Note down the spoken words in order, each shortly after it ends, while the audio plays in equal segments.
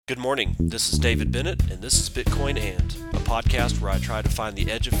Good morning. This is David Bennett, and this is Bitcoin And, a podcast where I try to find the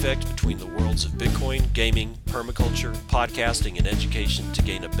edge effect between the worlds of Bitcoin, gaming, permaculture, podcasting, and education to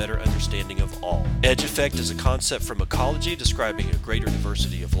gain a better understanding of all. Edge effect is a concept from ecology describing a greater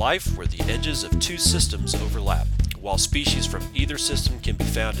diversity of life where the edges of two systems overlap. While species from either system can be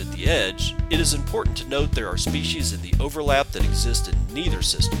found at the edge, it is important to note there are species in the overlap that exist in neither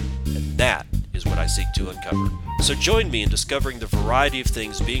system, and that is what I seek to uncover. So join me in discovering the variety of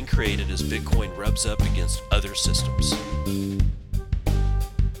things being created as Bitcoin rubs up against other systems.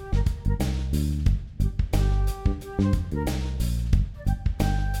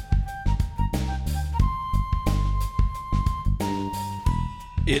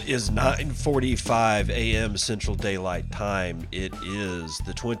 It is 9:45 a.m. Central Daylight Time. It is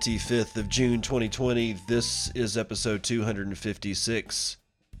the 25th of June, 2020. This is episode 256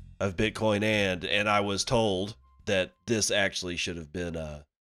 of Bitcoin And I was told that this actually should have been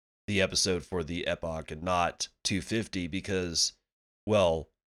the episode for the epoch and not 250 because, well,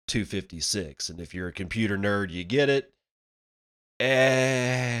 256. And if you're a computer nerd, you get it.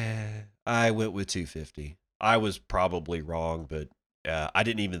 I went with 250. I was probably wrong, but I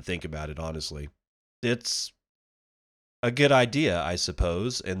didn't even think about it, honestly. It's a good idea, I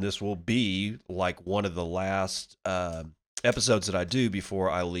suppose, and this will be like one of the last episodes that I do before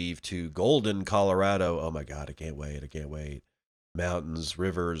I leave to Golden, Colorado. Oh my God, I can't wait. Mountains,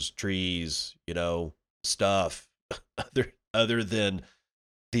 rivers, trees, stuff other than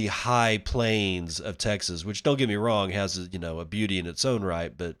the high plains of Texas, which, don't get me wrong, has a beauty in its own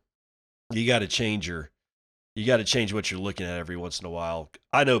right, but you got to change what you're looking at every once in a while.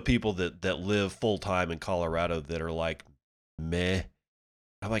 I know people that live full time in Colorado that are like, meh.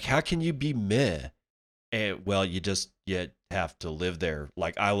 I'm like, how can you be meh? And well, you have to live there.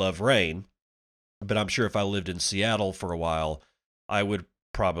 Like, I love rain, but I'm sure if I lived in Seattle for a while, I would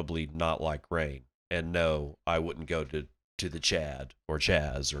probably not like rain. And no, I wouldn't go to the Chad or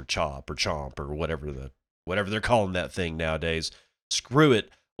Chaz or Chop or Chomp or whatever they're calling that thing nowadays. Screw it.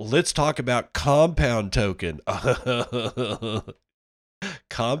 Let's talk about Compound Token.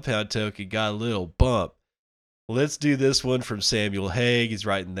 Compound Token got a little bump. Let's do this one from Samuel Hague. He's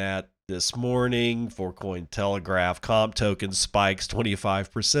writing that this morning for Cointelegraph. Comp Token spikes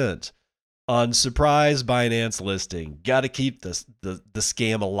 25% on surprise Binance listing. Got to keep the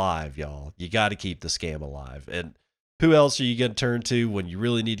scam alive, y'all. You got to keep the scam alive. And who else are you going to turn to when you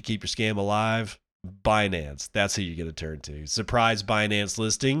really need to keep your scam alive? Binance. That's who you're going to turn to. Surprise Binance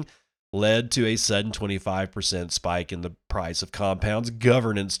listing led to a sudden 25% spike in the price of Compound's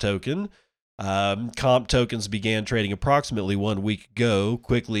governance token. Comp tokens began trading approximately 1 week ago,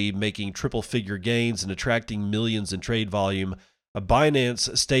 quickly making triple-figure gains and attracting millions in trade volume.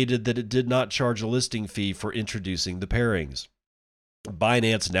 Binance stated that it did not charge a listing fee for introducing the pairings.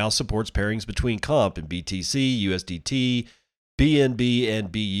 Binance now supports pairings between Comp and BTC, USDT, BNB,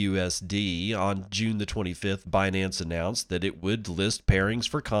 and BUSD. On June the 25th, Binance announced that it would list pairings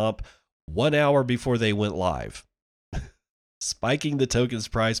for Comp 1 hour before they went live, spiking the token's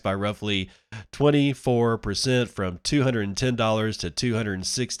price by roughly 24% from $210 to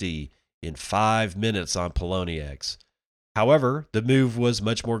 $260 in 5 minutes on Poloniex. However, the move was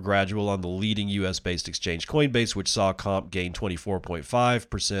much more gradual on the leading US-based exchange Coinbase, which saw Comp gain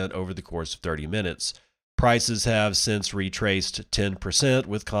 24.5% over the course of 30 minutes. Prices have since retraced 10%,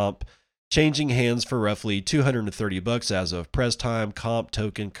 with Comp changing hands for roughly $230 as of press time. Comp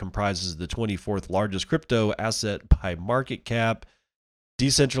token comprises the 24th largest crypto asset by market cap.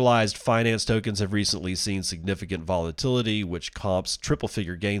 Decentralized finance tokens have recently seen significant volatility, which Comp's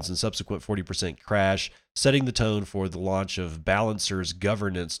triple-figure gains and subsequent 40% crash, setting the tone for the launch of Balancer's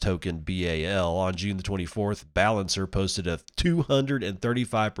governance token, BAL. On June the 24th, Balancer posted a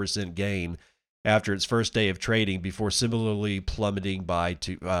 235% gain after its first day of trading, before similarly plummeting by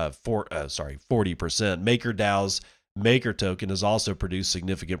 40%. MakerDAO's Maker token has also produced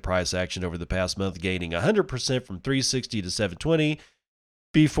significant price action over the past month, gaining 100% from 360 to 720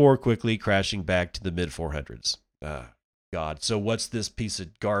 before quickly crashing back to the mid 400s. God. So what's this piece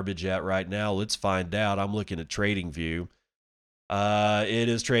of garbage at right now? Let's find out. I'm looking at TradingView. It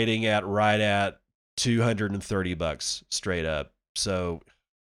is trading at right at $230 straight up. So,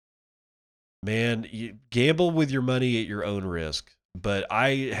 man, you gamble with your money at your own risk. But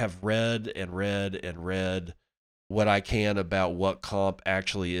I have read and read and read what I can about what Comp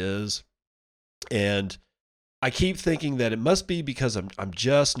actually is. And I keep thinking that it must be because I'm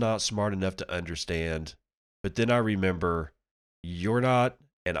just not smart enough to understand. But then I remember you're not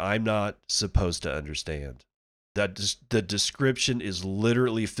and I'm not supposed to understand. That the description is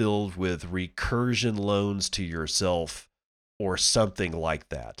literally filled with recursion loans to yourself or something like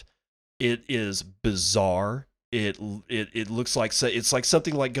that. It is bizarre. It looks like, it's like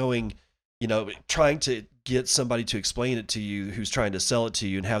something like going, trying to get somebody to explain it to you who's trying to sell it to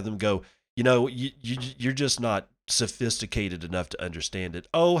you and have them go, you're just not sophisticated enough to understand it.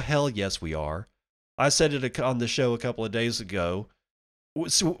 Oh, hell yes, we are. I said it on the show a couple of days ago.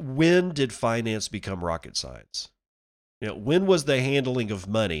 So when did finance become rocket science? When was the handling of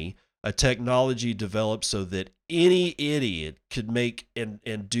money a technology developed so that any idiot could make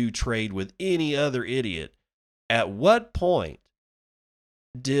and do trade with any other idiot? At what point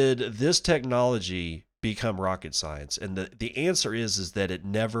did this technology become rocket science? And the answer is that it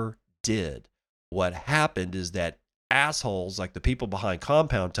never did. What happened is that assholes like the people behind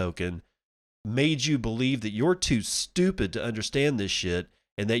Compound Token made you believe that you're too stupid to understand this shit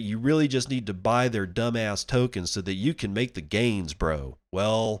and that you really just need to buy their dumbass tokens so that you can make the gains, bro.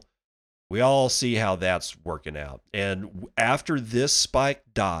 Well, we all see how that's working out. And after this spike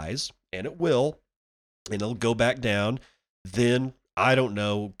dies, and it will, and it'll go back down, then I don't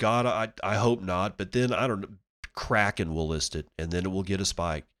know. God, I hope not. But then I don't know. Kraken will list it, and then it will get a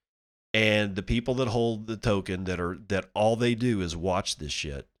spike. And the people that hold the token that all they do is watch this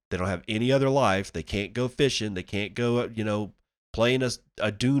shit. They don't have any other life. They can't go fishing. They can't go, playing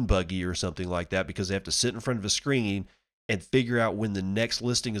a dune buggy or something like that because they have to sit in front of a screen and figure out when the next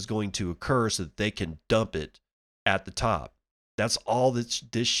listing is going to occur so that they can dump it at the top. That's all that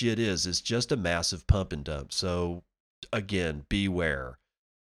this shit is. It's just a massive pump and dump. So again, beware.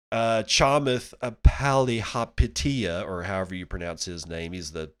 Chamath Palihapitiya, or however you pronounce his name,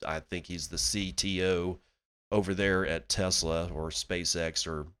 I think he's the CTO over there at Tesla or SpaceX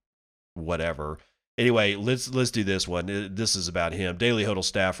or whatever. Anyway, let's do this one. This is about him. Daily Hodl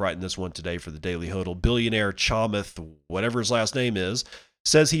staff writing this one today for the Daily Hodl. Billionaire Chamath, whatever his last name is,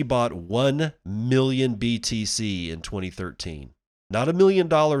 says he bought 1 million BTC in 2013. Not $1 million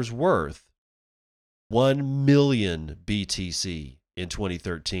worth, 1 million BTC in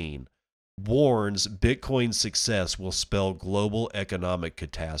 2013. Warns Bitcoin's success will spell global economic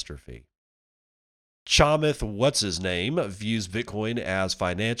catastrophe. Chamath, what's his name, views Bitcoin as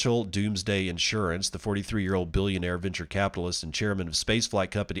financial doomsday insurance. The 43-year-old billionaire venture capitalist and chairman of spaceflight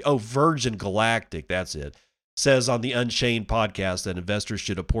company, Virgin Galactic, that's it, says on the Unchained podcast that investors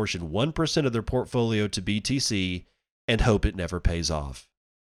should apportion 1% of their portfolio to BTC and hope it never pays off.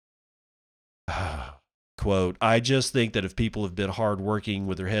 Quote, I just think that if people have been hardworking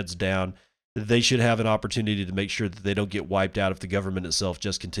with their heads down, they should have an opportunity to make sure that they don't get wiped out if the government itself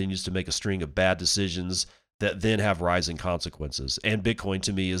just continues to make a string of bad decisions that then have rising consequences. And Bitcoin,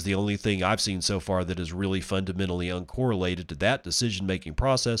 to me, is the only thing I've seen so far that is really fundamentally uncorrelated to that decision-making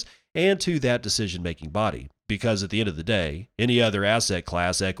process and to that decision-making body. Because at the end of the day, any other asset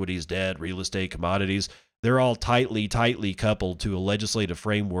class, equities, debt, real estate, commodities, they're all tightly coupled to a legislative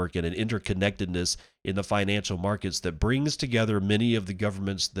framework and an interconnectedness in the financial markets that brings together many of the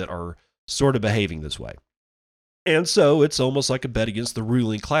governments that are sort of behaving this way. And so it's almost like a bet against the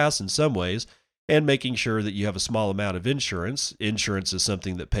ruling class in some ways, and making sure that you have a small amount of insurance. Insurance is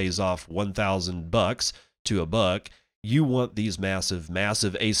something that pays off $1,000 to $1. You want these massive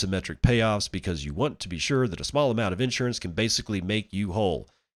asymmetric payoffs because you want to be sure that a small amount of insurance can basically make you whole.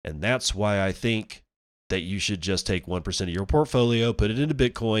 And that's why I think that you should just take 1% of your portfolio, put it into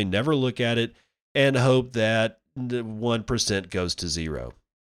Bitcoin, never look at it, and hope that the 1% goes to zero.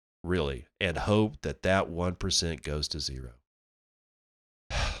 Really. And hope that 1% goes to zero.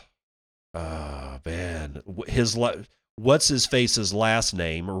 Oh, man. What's his face's last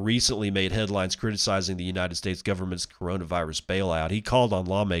name recently made headlines criticizing the United States government's coronavirus bailout. He called on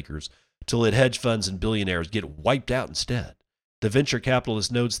lawmakers to let hedge funds and billionaires get wiped out instead. The venture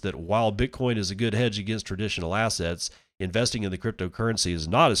capitalist notes that while Bitcoin is a good hedge against traditional assets, investing in the cryptocurrency is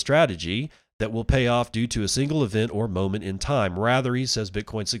not a strategy that will pay off due to a single event or moment in time. Rather, he says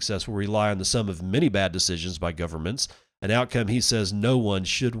Bitcoin's success will rely on the sum of many bad decisions by governments, an outcome he says no one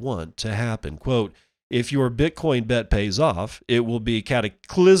should want to happen. Quote, if your Bitcoin bet pays off, it will be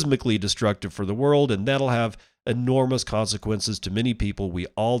cataclysmically destructive for the world, and that'll have enormous consequences to many people we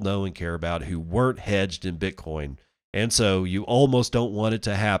all know and care about who weren't hedged in Bitcoin. And so you almost don't want it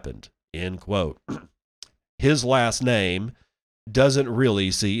to happen, end quote. His last name doesn't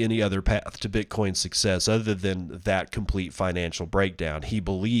really see any other path to Bitcoin's success other than that complete financial breakdown. He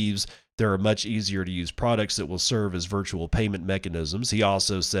believes there are much easier to use products that will serve as virtual payment mechanisms. He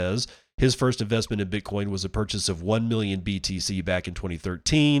also says his first investment in Bitcoin was a purchase of 1 million BTC back in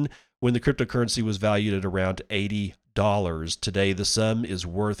 2013 when the cryptocurrency was valued at around $80. Today, the sum is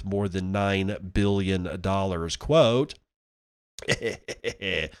worth more than $9 billion. Quote,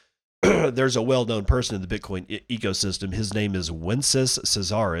 there's a well-known person in the Bitcoin ecosystem. His name is Wences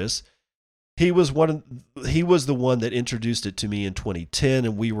Cesaris. He was the one that introduced it to me in 2010,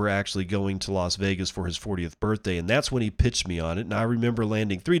 and we were actually going to Las Vegas for his 40th birthday, and that's when he pitched me on it. And I remember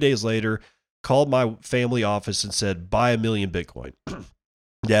landing 3 days later, called my family office and said, buy 1 million Bitcoin.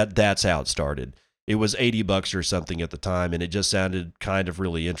 That's how it started. It was $80 or something at the time, and it just sounded kind of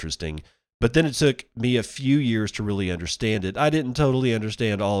really interesting. But then it took me a few years to really understand it. I didn't totally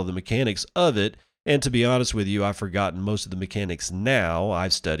understand all of the mechanics of it. And to be honest with you, I've forgotten most of the mechanics now.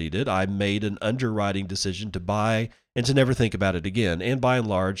 I've studied it. I made an underwriting decision to buy and to never think about it again. And by and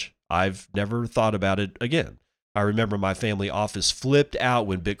large, I've never thought about it again. I remember my family office flipped out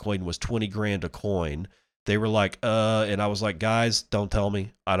when Bitcoin was 20 grand a coin. They were like, and I was like, guys, don't tell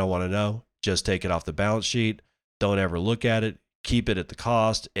me. I don't want to know. Just take it off the balance sheet. Don't ever look at it. Keep it at the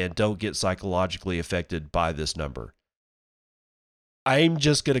cost and don't get psychologically affected by this number. I'm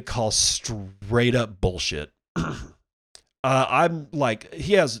just going to call straight up bullshit. I'm like,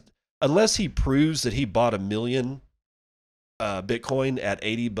 unless he proves that he bought 1 million Bitcoin at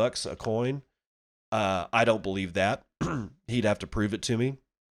 $80 a coin, I don't believe that. He'd have to prove it to me.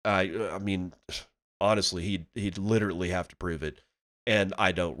 I mean, honestly, he'd literally have to prove it. And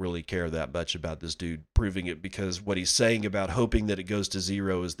I don't really care that much about this dude proving it, because what he's saying about hoping that it goes to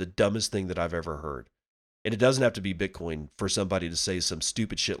zero is the dumbest thing that I've ever heard. And it doesn't have to be Bitcoin for somebody to say some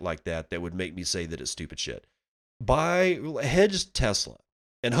stupid shit like that would make me say that it's stupid shit. Hedge Tesla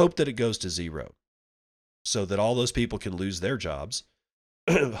and hope that it goes to zero so that all those people can lose their jobs.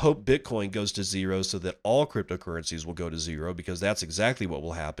 Hope Bitcoin goes to zero so that all cryptocurrencies will go to zero, because that's exactly what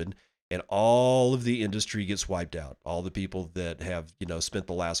will happen. And all of the industry gets wiped out. All the people that have, spent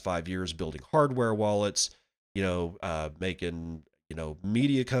the last 5 years building hardware wallets, making,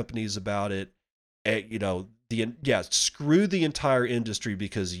 media companies about it. Screw the entire industry,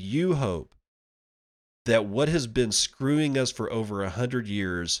 because you hope that what has been screwing us for over 100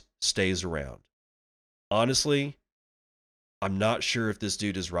 years stays around. Honestly, I'm not sure if this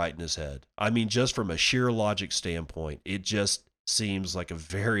dude is right in his head. I mean, just from a sheer logic standpoint, it just seems like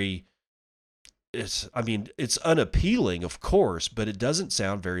it's unappealing, of course, but it doesn't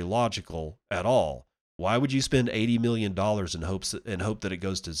sound very logical at all. Why would you spend $80 million in hope that it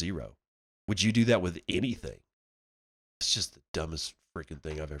goes to zero? Would you do that with anything? It's just the dumbest freaking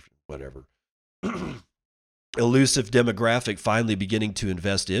thing I've ever, whatever. Elusive demographic finally beginning to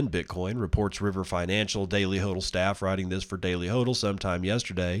invest in Bitcoin, reports River Financial. Daily Hodl staff writing this for Daily Hodl sometime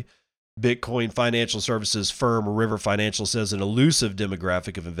yesterday. Bitcoin financial services firm River Financial says an elusive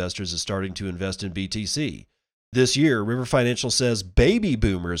demographic of investors is starting to invest in BTC. This year, River Financial says baby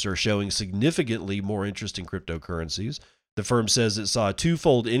boomers are showing significantly more interest in cryptocurrencies. The firm says it saw a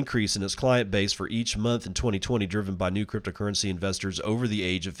twofold increase in its client base for each month in 2020, driven by new cryptocurrency investors over the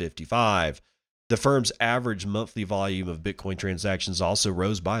age of 55. The firm's average monthly volume of Bitcoin transactions also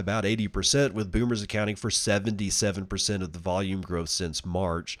rose by about 80%, with boomers accounting for 77% of the volume growth since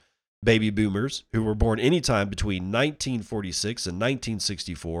March. Baby boomers, who were born anytime between 1946 and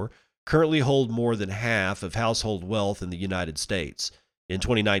 1964, currently hold more than half of household wealth in the United States. In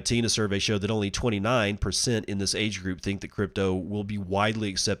 2019, a survey showed that only 29% in this age group think that crypto will be widely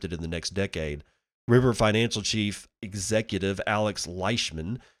accepted in the next decade. River Financial Chief Executive Alex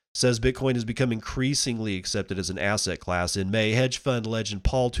Leishman says Bitcoin has become increasingly accepted as an asset class. In May, hedge fund legend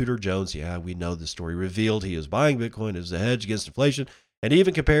Paul Tudor Jones, we know the story, revealed he is buying Bitcoin as a hedge against inflation, and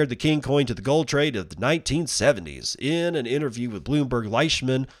even compared the king coin to the gold trade of the 1970s. In an interview with Bloomberg,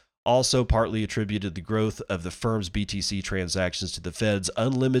 Leishman also partly attributed the growth of the firm's BTC transactions to the Fed's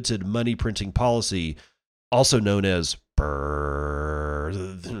unlimited money printing policy, also known as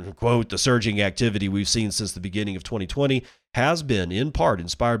quote, the surging activity we've seen since the beginning of 2020 has been, in part,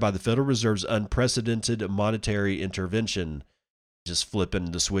 inspired by the Federal Reserve's unprecedented monetary intervention. Just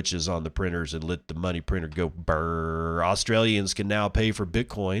flipping the switches on the printers and let the money printer go brrr. Australians can now pay for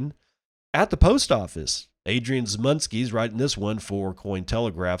Bitcoin at the post office. Adrian Zmunsky's writing this one for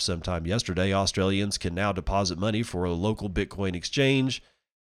Cointelegraph sometime yesterday. Australians can now deposit money for a local Bitcoin exchange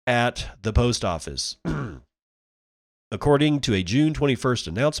at the post office. According to a June 21st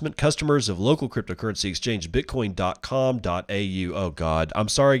announcement, customers of local cryptocurrency exchange bitcoin.com.au. Oh God, I'm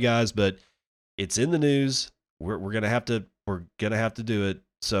sorry guys, but it's in the news. We're gonna have to do it.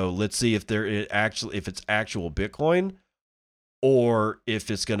 So let's see if it's actual Bitcoin or if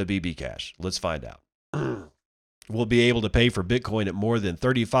it's going to be Bcash. Let's find out. We'll be able to pay for Bitcoin at more than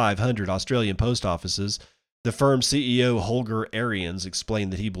 3,500 Australian post offices. The firm's CEO, Holger Arians,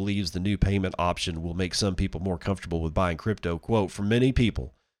 explained that he believes the new payment option will make some people more comfortable with buying crypto. Quote, for many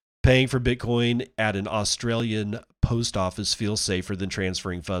people, Paying for Bitcoin at an Australian post office feels safer than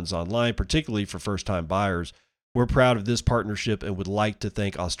transferring funds online, particularly for first-time buyers. We're proud of this partnership and would like to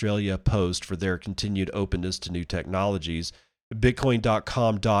thank Australia Post for their continued openness to new technologies.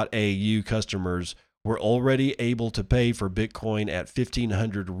 Bitcoin.com.au customers were already able to pay for Bitcoin at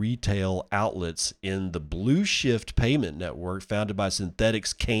 1,500 retail outlets in the Blue Shift payment network founded by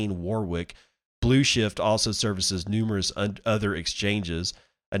Synthetics Kane Warwick. Blue Shift also services numerous other exchanges.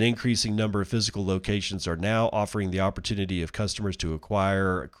 An increasing number of physical locations are now offering the opportunity of customers to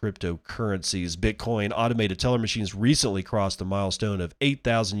acquire cryptocurrencies. Bitcoin automated teller machines recently crossed the milestone of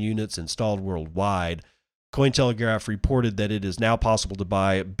 8,000 units installed worldwide. Cointelegraph reported that it is now possible to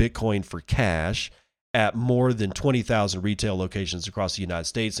buy Bitcoin for cash at more than 20,000 retail locations across the United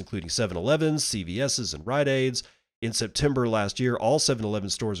States, including 7-Elevens, CVS's, and Rite Aids. In September last year, all 7-Eleven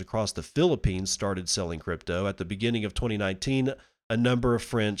stores across the Philippines started selling crypto. At the beginning of 2019, a number of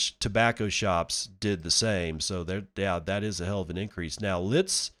French tobacco shops did the same. So that is a hell of an increase. Now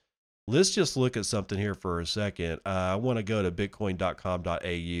let's just look at something here for a second. I want to go to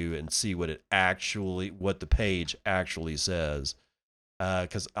bitcoin.com.au and see what the page actually says,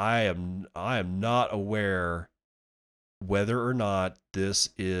 because I am not aware whether or not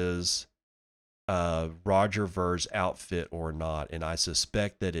this is Roger Ver's outfit or not, and I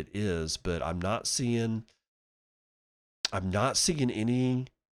suspect that it is, but I'm not seeing any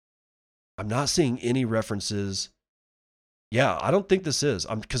references. Yeah, I don't think this is.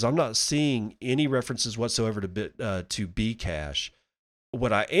 Because I'm not seeing any references whatsoever to Bcash.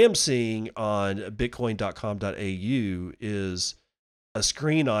 What I am seeing on bitcoin.com.au is a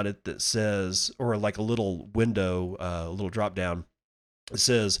screen on it that says, or like a little window, a little drop down. It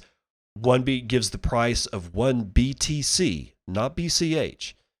says gives the price of 1 BTC, not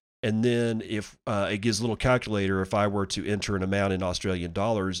BCH. And then if it gives a little calculator, if I were to enter an amount in Australian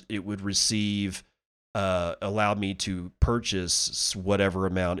dollars, it would allow me to purchase whatever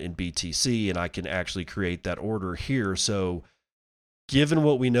amount in BTC, and I can actually create that order here. So given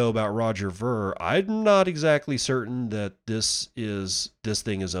what we know about Roger Ver, I'm not exactly certain that this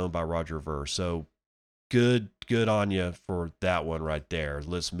thing is owned by Roger Ver. So good on you for that one right there.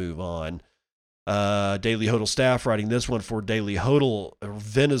 Let's move on. Daily Hodl staff writing this one for Daily Hodl.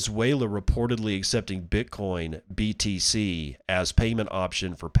 Venezuela reportedly accepting Bitcoin BTC as payment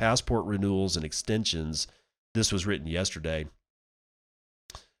option for passport renewals and extensions. This was written yesterday.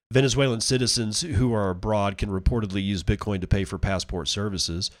 Venezuelan citizens who are abroad can reportedly use Bitcoin to pay for passport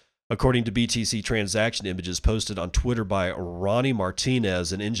services. According to BTC transaction images posted on Twitter by Ronnie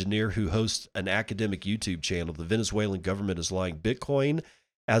Martinez, an engineer who hosts an academic YouTube channel, the Venezuelan government is allowing Bitcoin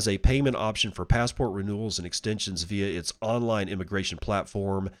as a payment option for passport renewals and extensions via its online immigration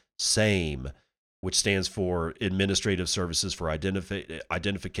platform, SAME, which stands for Administrative Services for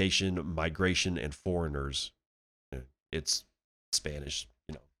Identification, Migration, and Foreigners. It's Spanish.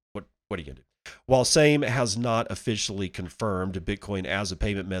 What are you going to do? While SAME has not officially confirmed Bitcoin as a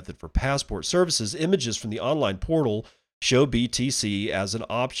payment method for passport services, images from the online portal show BTC as an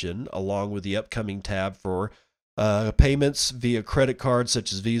option, along with the upcoming tab for payments via credit cards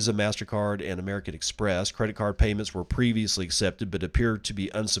such as Visa, MasterCard, and American Express. Credit card payments were previously accepted but appear to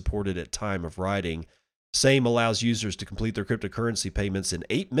be unsupported at time of writing. SAME allows users to complete their cryptocurrency payments in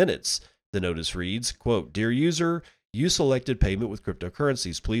 8 minutes. The notice reads, quote, "Dear user, you selected payment with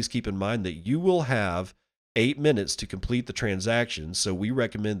cryptocurrencies. Please keep in mind that you will have 8 minutes to complete the transaction, so we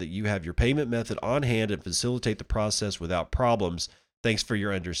recommend that you have your payment method on hand and facilitate the process without problems. Thanks for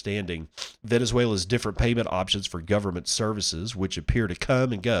your understanding." Venezuela's different payment options for government services, which appear to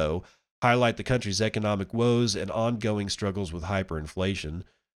come and go, highlight the country's economic woes and ongoing struggles with hyperinflation.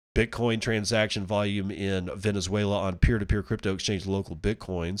 Bitcoin transaction volume in Venezuela on peer-to-peer crypto exchange Local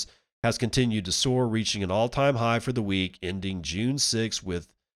Bitcoins has continued to soar, reaching an all-time high for the week ending June 6 with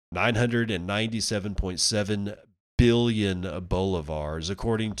 997.7 billion bolivars.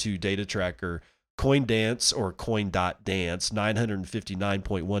 According to data tracker CoinDance or Coin.dance,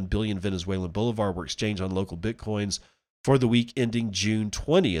 959.1 billion Venezuelan bolivar were exchanged on Local Bitcoins for the week ending June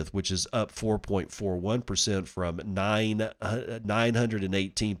 20th, which is up 4.41% from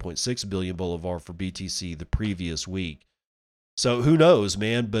 918.6 billion bolivar for BTC the previous week. So who knows,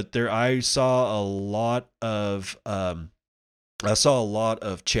 man? But I saw a lot of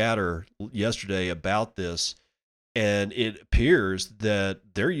chatter yesterday about this. And it appears that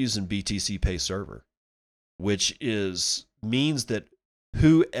they're using BTC Pay Server, which means that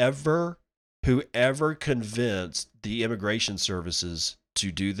whoever convinced the immigration services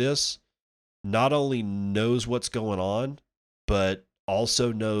to do this not only knows what's going on, but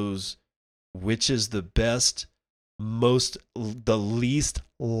also knows which is the best, the least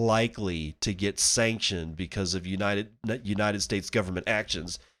likely to get sanctioned because of United States government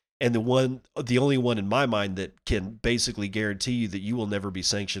actions, and the only one in my mind that can basically guarantee you that you will never be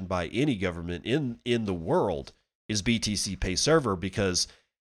sanctioned by any government in the world is BTC Pay Server, because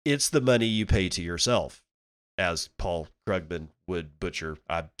it's the money you pay to yourself, as Paul Krugman would butcher,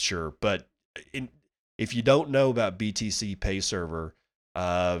 I'm sure. But if you don't know about BTC Pay Server,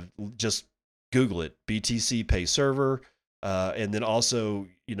 just Google it, BTC Pay Server, and then also,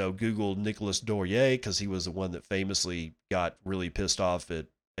 Google Nicolas Dorier, because he was the one that famously got really pissed off at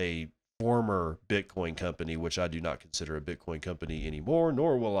a former Bitcoin company, which I do not consider a Bitcoin company anymore,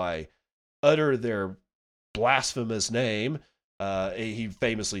 nor will I utter their blasphemous name. He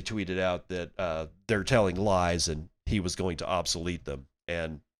famously tweeted out that they're telling lies and he was going to obsolete them.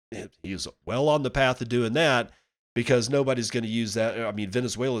 And he's well on the path of doing that, because nobody's going to use that. I mean,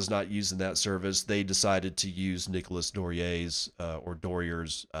 Venezuela's not using that service. They decided to use Nicolas Dorier's or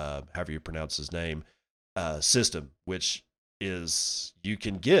Dorier's, however you pronounce his name, system, which is you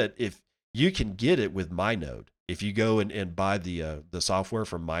can get it with MyNode. If you go and buy the software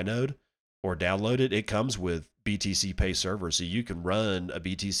from MyNode or download it, it comes with BTC Pay Server, so you can run a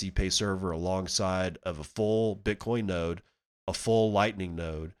BTC Pay Server alongside of a full Bitcoin node, a full Lightning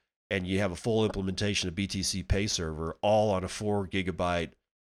node, and you have a full implementation of BTC Pay Server all on a 4 gigabyte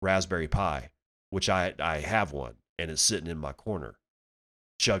Raspberry Pi, which I have one, and it's sitting in my corner,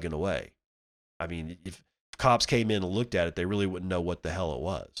 chugging away. I mean, if cops came in and looked at it, they really wouldn't know what the hell it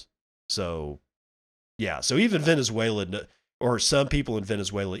was. So, yeah. So even Venezuela, or some people in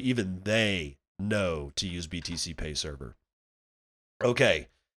Venezuela, even they know to use BTC Pay Server. Okay.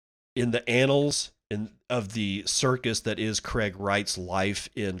 In the annals of the circus that is Craig Wright's life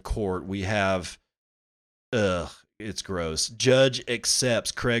in court, we have, it's gross. Judge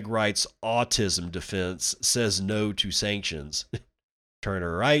accepts Craig Wright's autism defense, says no to sanctions.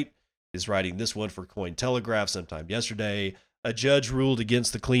 Turner Wright is writing this one for Cointelegraph sometime yesterday. A judge ruled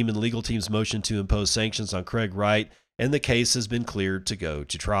against the Kleeman legal team's motion to impose sanctions on Craig Wright, and the case has been cleared to go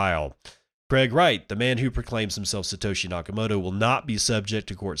to trial. Craig Wright, the man who proclaims himself Satoshi Nakamoto, will not be subject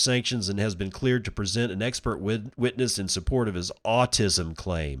to court sanctions and has been cleared to present an expert witness in support of his autism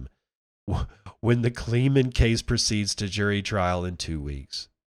claim when the Kleeman case proceeds to jury trial in 2 weeks.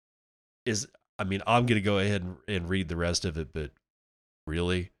 I'm going to go ahead and read the rest of it, but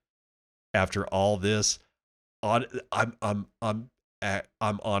really, after all this, I'm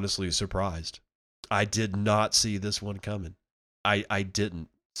honestly surprised. I did not see this one coming. I didn't.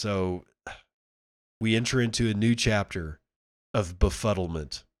 So we enter into a new chapter of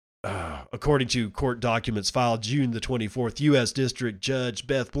befuddlement. According to court documents filed June the 24th, U.S. District Judge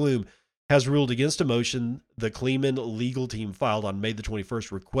Beth Bloom has ruled against a motion the Kleeman legal team filed on May the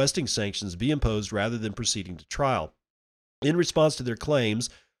 21st requesting sanctions be imposed rather than proceeding to trial. In response to their claims,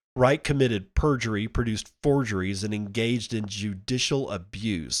 Wright committed perjury, produced forgeries, and engaged in judicial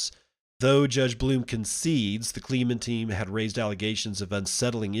abuse. Though Judge Bloom concedes the Kleeman team had raised allegations of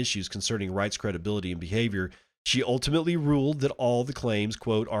unsettling issues concerning Wright's credibility and behavior, she ultimately ruled that all the claims,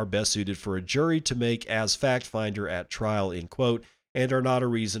 quote, are best suited for a jury to make as fact finder at trial, end quote, and are not a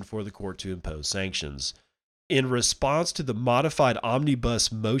reason for the court to impose sanctions. In response to the modified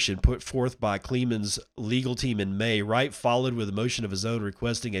omnibus motion put forth by Kleeman's legal team in May, Wright followed with a motion of his own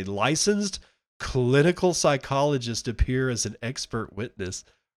requesting a licensed clinical psychologist appear as an expert witness.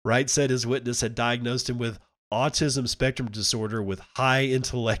 Wright said his witness had diagnosed him with autism spectrum disorder with high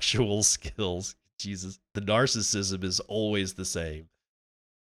intellectual skills. Jesus, the narcissism is always the same,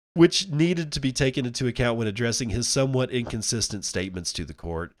 which needed to be taken into account when addressing his somewhat inconsistent statements to the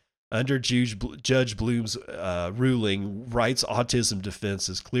court. Under Judge Bloom's ruling, Wright's autism defense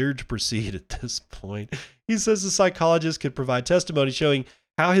is cleared to proceed at this point. He says the psychologist could provide testimony showing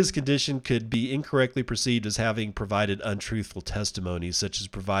how his condition could be incorrectly perceived as having provided untruthful testimony, such as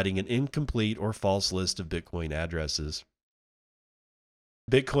providing an incomplete or false list of Bitcoin addresses.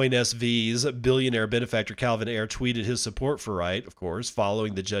 Bitcoin SV's billionaire benefactor Calvin Ayre tweeted his support for Wright, of course,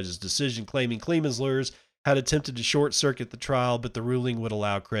 following the judge's decision, claiming Kleeman's lawyers had attempted to short-circuit the trial, but the ruling would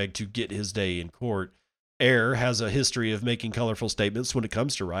allow Craig to get his day in court. Ayre has a history of making colorful statements when it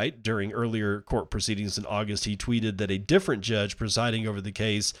comes to Wright. During earlier court proceedings in August, he tweeted that a different judge presiding over the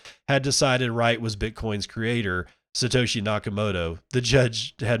case had decided Wright was Bitcoin's creator, Satoshi Nakamoto. The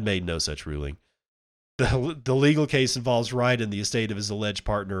judge had made no such ruling. The legal case involves Wright and the estate of his alleged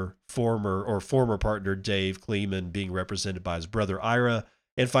partner, former partner Dave Kleeman, being represented by his brother Ira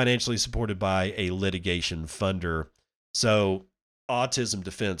and financially supported by a litigation funder. So, autism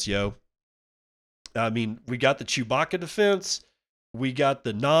defense, yo. I mean, we got the Chewbacca defense. We got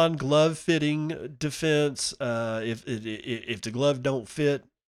the non-glove fitting defense. If the glove don't fit,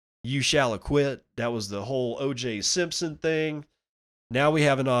 you shall acquit. That was the whole O.J. Simpson thing. Now we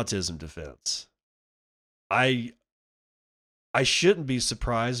have an autism defense. I I shouldn't be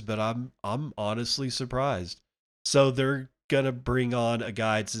surprised, but I'm honestly surprised. So they're gonna bring on a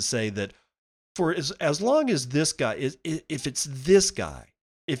guy to say that for as long as this guy is, if it's this guy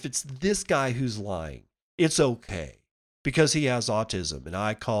who's lying, it's okay because he has autism, and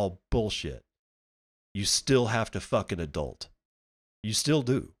I call bullshit. You still have to fuck an adult. You still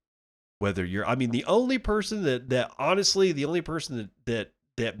do. Whether you're, I mean, the only person that honestly, the only person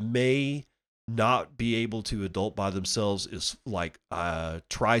that may not be able to adult by themselves is like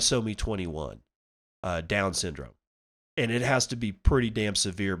trisomy 21, Down syndrome, and it has to be pretty damn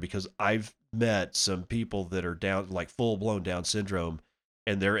severe because I've met some people that are down, like full blown Down syndrome,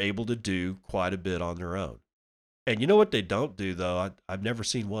 and they're able to do quite a bit on their own. And you know what they don't do though? I've never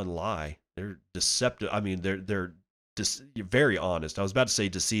seen one lie. They're deceptive. I mean, they're very honest. I was about to say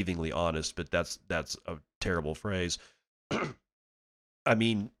deceivingly honest, but that's a terrible phrase. I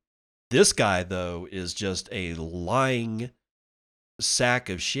mean, this guy though is just a lying sack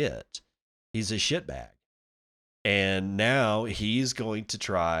of shit. He's a shitbag. And now he's going to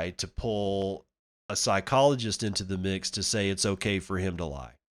try to pull a psychologist into the mix to say it's okay for him to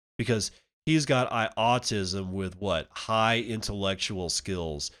lie. Because he's got autism with what? High intellectual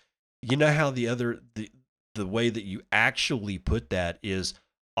skills. You know how the way that you actually put that is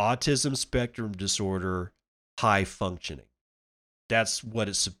autism spectrum disorder, high functioning. That's what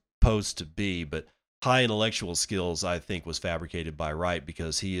it's supposed to be, but high intellectual skills, I think, was fabricated by Wright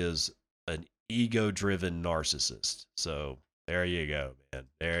because he is an ego-driven narcissist. So there you go, man.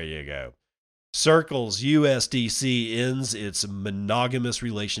 There you go. Circle's USDC ends its monogamous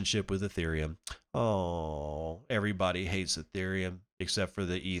relationship with Ethereum. Oh, everybody hates Ethereum except for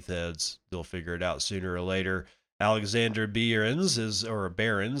the ETH heads. They'll figure it out sooner or later. Alexander Behrens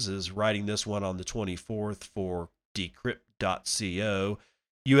is writing this one on the 24th for Decrypt.co.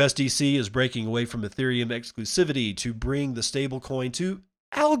 USDC is breaking away from Ethereum exclusivity to bring the stablecoin to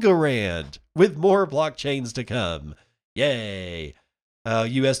Algorand with more blockchains to come. Yay!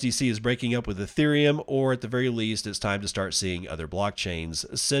 USDC is breaking up with Ethereum, or at the very least, it's time to start seeing other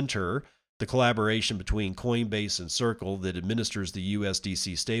blockchains center the collaboration between Coinbase and Circle that administers the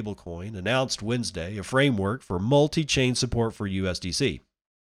USDC stablecoin, announced Wednesday a framework for multi-chain support for USDC.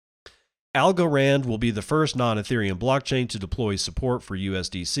 Algorand will be the first non-Ethereum blockchain to deploy support for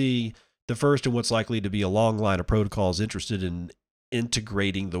USDC, the first in what's likely to be a long line of protocols interested in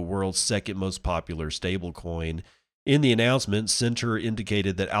integrating the world's second most popular stablecoin. In the announcement, Center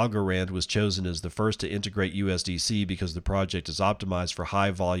indicated that Algorand was chosen as the first to integrate USDC because the project is optimized for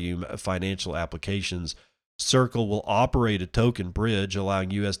high-volume financial applications. Circle will operate a token bridge,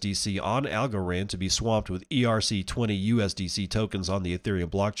 allowing USDC on Algorand to be swapped with ERC20 USDC tokens on the Ethereum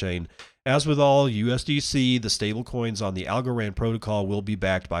blockchain. As with all USDC, the stablecoins on the Algorand protocol will be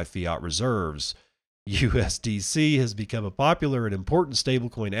backed by fiat reserves. USDC has become a popular and important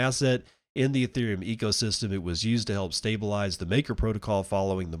stablecoin asset in the Ethereum ecosystem. It was used to help stabilize the Maker protocol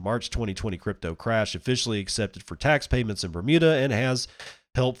following the March 2020 crypto crash, officially accepted for tax payments in Bermuda, and has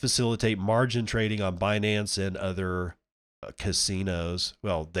helped facilitate margin trading on Binance and other casinos.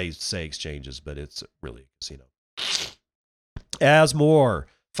 Well, they say exchanges, but it's really a casino. As more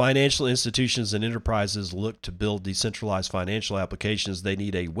financial institutions and enterprises look to build decentralized financial applications, they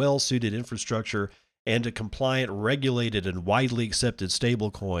need a well-suited infrastructure and a compliant, regulated, and widely accepted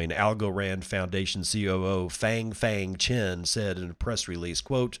stablecoin, Algorand Foundation COO Fang Chen said in a press release,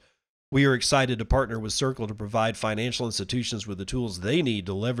 quote, "We are excited to partner with Circle to provide financial institutions with the tools they need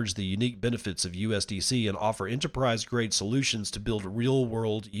to leverage the unique benefits of USDC and offer enterprise-grade solutions to build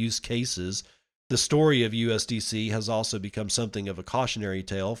real-world use cases. The story of USDC has also become something of a cautionary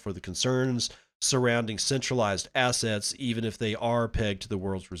tale for the concerns surrounding centralized assets, even if they are pegged to the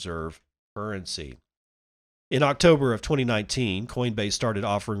world's reserve currency." In October of 2019, Coinbase started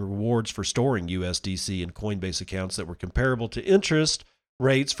offering rewards for storing USDC in Coinbase accounts that were comparable to interest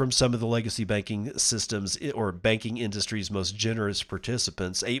rates from some of the legacy banking systems or banking industry's most generous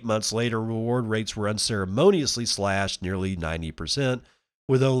participants. 8 months later, reward rates were unceremoniously slashed nearly 90%,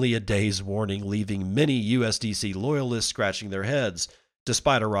 with only a day's warning, leaving many USDC loyalists scratching their heads.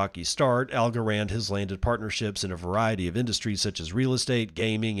 Despite a rocky start, Algorand has landed partnerships in a variety of industries such as real estate,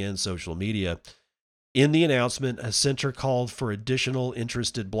 gaming, and social media. In the announcement, a center called for additional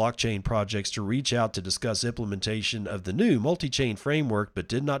interested blockchain projects to reach out to discuss implementation of the new multi-chain framework, but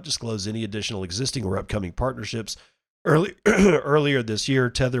did not disclose any additional existing or upcoming partnerships Earlier this year,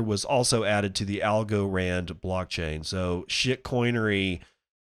 Tether was also added to the Algorand blockchain. So shitcoinery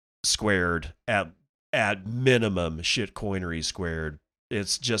squared at minimum, shitcoinery squared.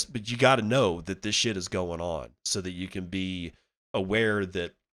 It's just, but you got to know that this shit is going on so that you can be aware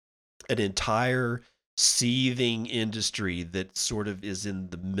that an entire seething industry that sort of is in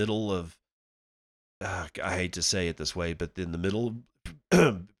the middle of, I hate to say it this way, but in the middle,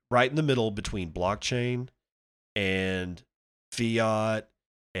 right in the middle between blockchain and fiat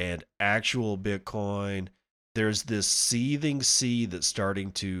and actual Bitcoin, there's this seething sea that's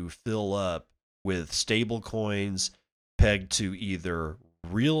starting to fill up with stable coins pegged to either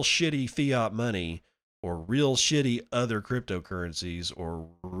real shitty fiat money or real shitty other cryptocurrencies or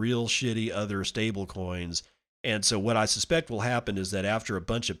real shitty other stable coins. And so what I suspect will happen is that after a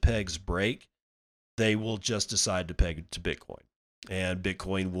bunch of pegs break, they will just decide to peg to Bitcoin. And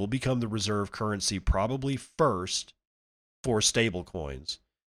Bitcoin will become the reserve currency probably first for stable coins.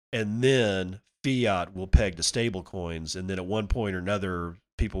 And then fiat will peg to stable coins. And then at one point or another,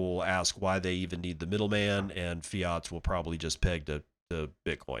 people will ask why they even need the middleman, and fiats will probably just peg to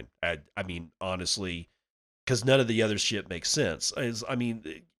Bitcoin. I mean, honestly, because none of the other shit makes sense. I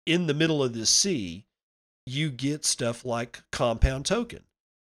mean, in the middle of this sea, you get stuff like compound token.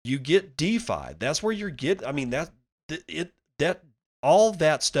 You get DeFi. That's where you're getting. I mean, that all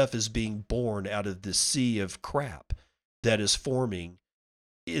that stuff is being born out of this sea of crap that is forming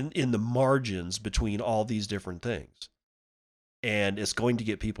in the margins between all these different things, and it's going to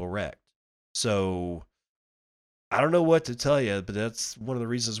get people wrecked. So I don't know what to tell you, but that's one of the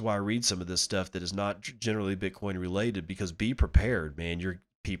reasons why I read some of this stuff that is not generally Bitcoin related, because be prepared, man. Your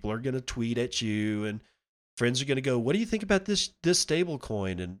people are going to tweet at you, and friends are going to go, "What do you think about this stable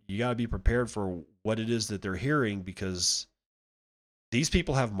coin?" And you got to be prepared for what it is that they're hearing, because these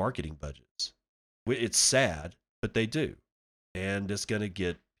people have marketing budgets. It's sad, but they do. And it's going to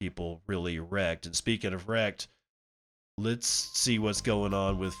get people really wrecked. And speaking of wrecked, let's see what's going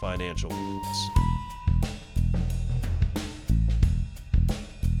on with financial markets.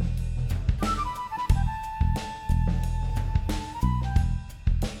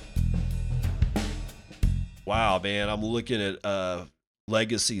 Wow, man, I'm looking at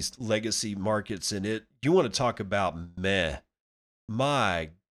legacy markets, and it. You want to talk about meh?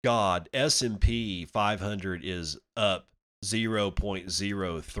 My God, S&P 500 is up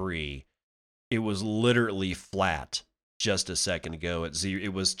 0.03. It was literally flat just a second ago.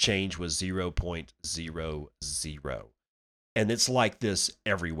 It was change was 0.00. And it's like this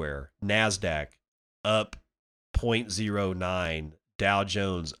everywhere. NASDAQ up 0.09. Dow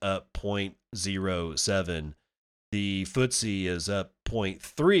Jones up 0.07. The FTSE is up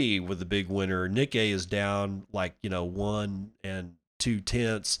 0.3 with the big winner. Nikkei is down 1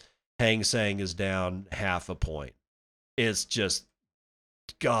 2/10. Hang Seng is down half a point. It's just,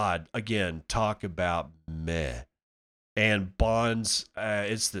 God, again, talk about meh. And bonds,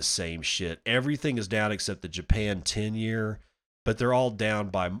 it's the same shit. Everything is down except the Japan 10-year, but they're all down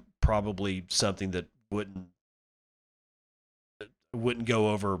by probably something that wouldn't go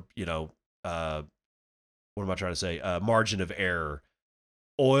over, what am I trying to say? Margin of error.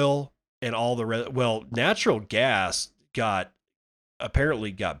 Oil and all the rest. Well, natural gas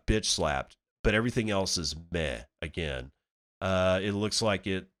apparently got bitch slapped, but everything else is meh again. It looks like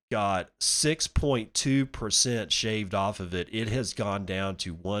it got 6.2% shaved off of it. It has gone down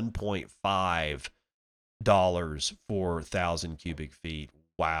to $1.5 for 1,000 cubic feet.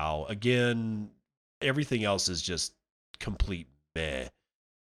 Wow. Again, everything else is just complete meh.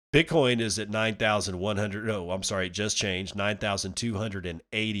 Bitcoin is at 9,100. No, I'm sorry, it just changed.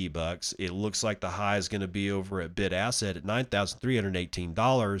 $9,280. It looks like the high is going to be over at BitAsset at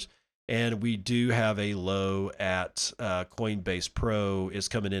 $9,318. And we do have a low at Coinbase Pro. Is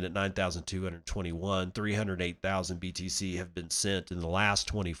coming in at 9,221. 308,000 BTC have been sent in the last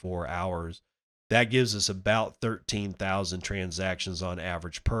 24 hours. That gives us about 13,000 transactions on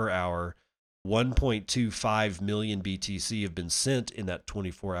average per hour. 1.25 million BTC have been sent in that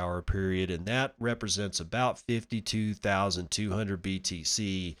 24-hour period, and that represents about 52,200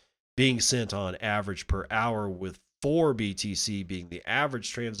 BTC being sent on average per hour, with 4 BTC being the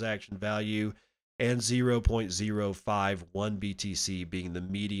average transaction value and 0.051 BTC being the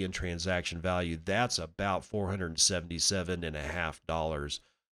median transaction value. That's about $477.50.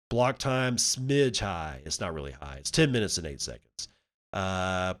 Block time, smidge high. It's not really high. It's 10 minutes and 8 seconds.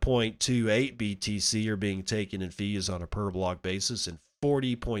 0.28 BTC are being taken in fees on a per block basis, and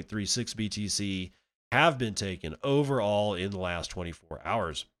 40.36 BTC have been taken overall in the last 24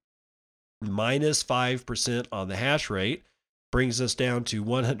 hours. Minus 5% on the hash rate. brings us down to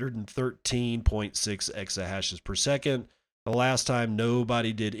 113.6 exahashes per second. The last time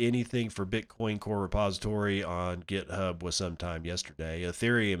nobody did anything for Bitcoin Core Repository on GitHub was sometime yesterday.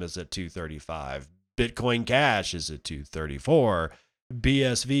 Ethereum is at 235. Bitcoin Cash is at 234.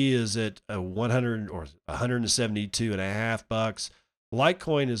 BSV is at 100 or 172 and a half bucks.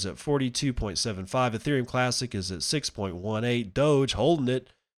 Litecoin is at 42.75. Ethereum Classic is at 6.18. Doge holding it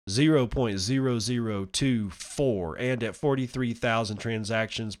 0.0024, and at 43,000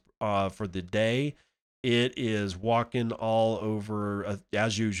 transactions for the day. It is walking all over,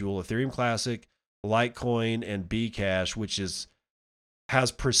 as usual, Ethereum Classic, Litecoin, and Bcash, which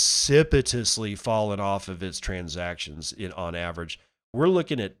has precipitously fallen off of its transactions on average. We're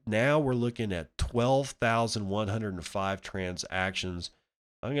looking at 12,105 transactions.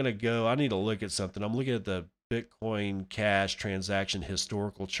 I need to look at something. I'm looking at the Bitcoin Cash transaction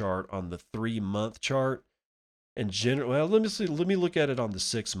historical chart on the 3-month chart. And let me look at it on the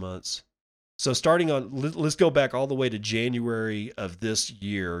 6 months. So let's go back all the way to January of this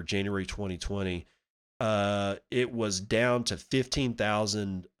year, January 2020. It was down to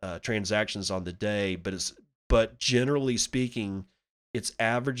 15,000 transactions on the day, but generally speaking, its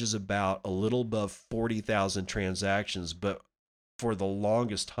average is about a little above 40,000 transactions. But for the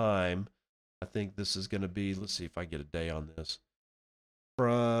longest time, I think this is going to be, let's see if I get a day on this.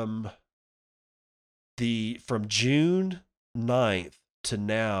 From June 9th to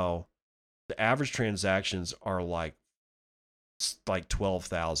now, the average transactions are like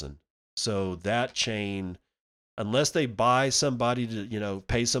 12,000. So that chain, unless they buy somebody to,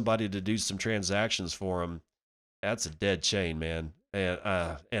 pay somebody to do some transactions for them, that's a dead chain, man.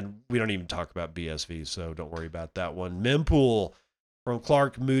 And we don't even talk about BSV, so don't worry about that one. Mempool from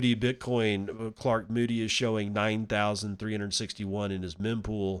Clark Moody Bitcoin. Clark Moody is showing 9,361 in his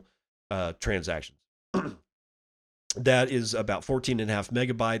mempool transactions. That is about 14.5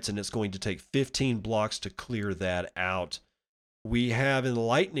 megabytes, and it's going to take 15 blocks to clear that out. We have in the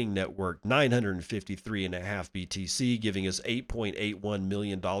Lightning Network 953.5 BTC, giving us $8.81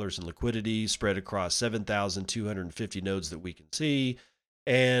 million in liquidity spread across 7,250 nodes that we can see,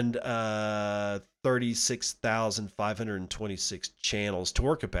 and 36,526 channels.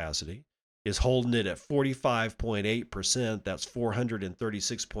 Tor capacity is holding it at 45.8%. That's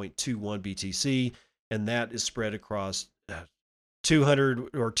 436.21 BTC. And that is spread across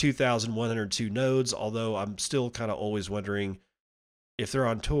 2,102 nodes. Although I'm still kind of always wondering if they're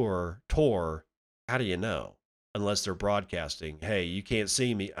on Tor, how do you know? Unless they're broadcasting, hey, you can't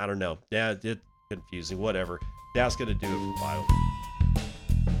see me. I don't know. Yeah, it's confusing. Whatever. That's going to do it for Bio.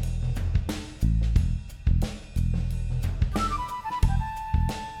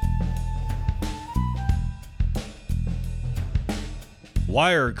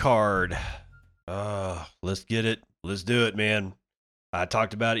 Wirecard. Let's get it. Let's do it, man. I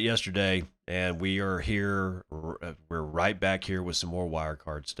talked about it yesterday, and we are here. We're right back here with some more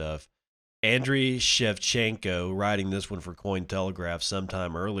Wirecard stuff. Andriy Shevchenko, writing this one for Cointelegraph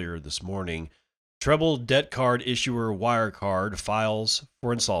sometime earlier this morning. Troubled debt card issuer Wirecard files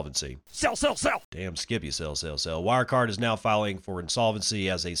for insolvency. Sell. Damn, Skippy, sell. Wirecard is now filing for insolvency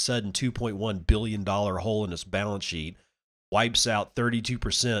as a sudden $2.1 billion hole in its balance sheet wipes out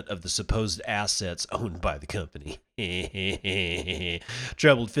 32% of the supposed assets owned by the company.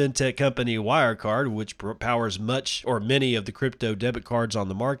 Troubled fintech company Wirecard, which powers many of the crypto debit cards on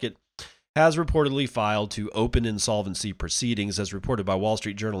the market, has reportedly filed to open insolvency proceedings. As reported by Wall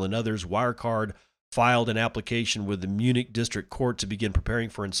Street Journal and others, Wirecard filed an application with the Munich District Court to begin preparing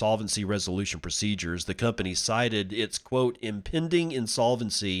for insolvency resolution procedures. The company cited its, quote, impending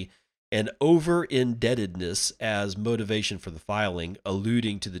insolvency and over-indebtedness as motivation for the filing,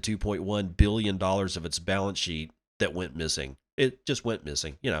 alluding to the $2.1 billion of its balance sheet that went missing. It just went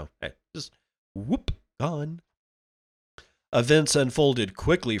missing. Just whoop, gone. Events unfolded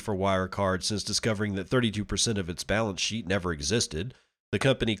quickly for Wirecard since discovering that 32% of its balance sheet never existed. The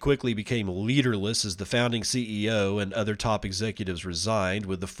company quickly became leaderless as the founding CEO and other top executives resigned,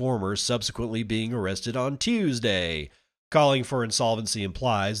 with the former subsequently being arrested on Tuesday. Calling for insolvency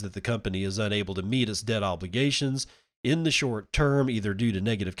implies that the company is unable to meet its debt obligations in the short term, either due to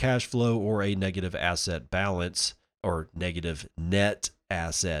negative cash flow or a negative asset balance or negative net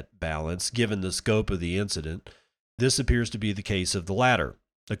asset balance, given the scope of the incident. This appears to be the case of the latter.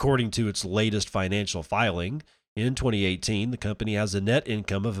 According to its latest financial filing, in 2018, the company has a net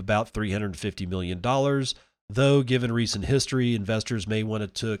income of about $350 million, though given recent history, investors may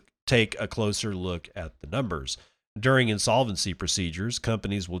want to take a closer look at the numbers. During insolvency procedures,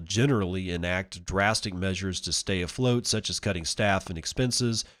 companies will generally enact drastic measures to stay afloat, such as cutting staff and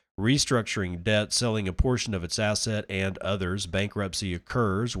expenses, restructuring debt, selling a portion of its asset and others. Bankruptcy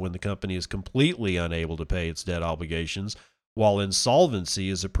occurs when the company is completely unable to pay its debt obligations. While insolvency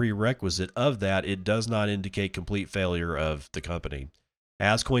is a prerequisite of that, it does not indicate complete failure of the company.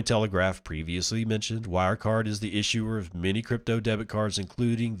 As Cointelegraph previously mentioned, Wirecard is the issuer of many crypto debit cards,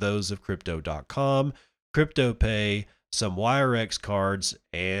 including those of Crypto.com, CryptoPay, some WireX cards,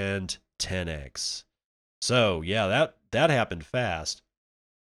 and 10x. So, yeah, that happened fast.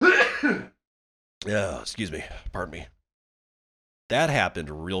 Yeah, excuse me. Pardon me. That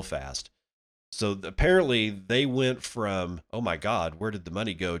happened real fast. So apparently they went from, oh my God, where did the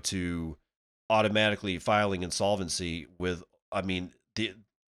money go, to automatically filing insolvency with, I mean,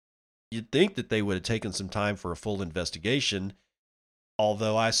 you'd think that they would have taken some time for a full investigation,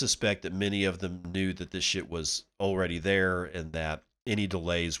 although I suspect that many of them knew that this shit was already there and that any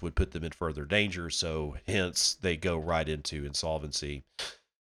delays would put them in further danger. So hence they go right into insolvency.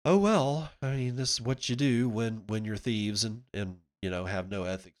 Oh well, I mean, this is what you do when you're thieves and have no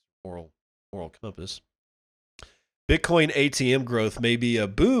ethics, moral compass. Bitcoin ATM growth may be a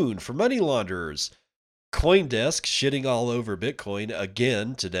boon for money launderers. CoinDesk shitting all over Bitcoin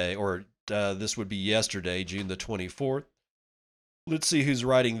again today, or this would be yesterday, June the 24th. Let's see who's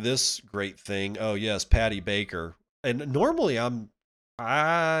writing this great thing. Oh yes, Patty Baker. And normally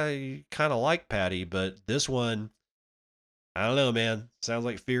I kind of like Patty, but this one, I don't know, man. Sounds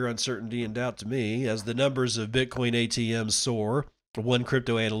like fear, uncertainty, and doubt to me. As the numbers of Bitcoin ATMs soar, one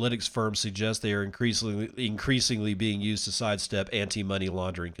crypto analytics firm suggests they are increasingly being used to sidestep anti-money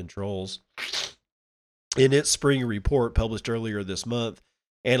laundering controls. In its spring report published earlier this month,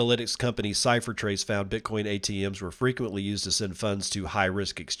 analytics company CipherTrace found Bitcoin ATMs were frequently used to send funds to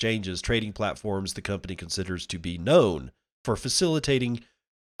high-risk exchanges, trading platforms the company considers to be known for facilitating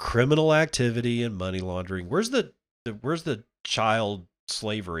criminal activity and money laundering. Where's the child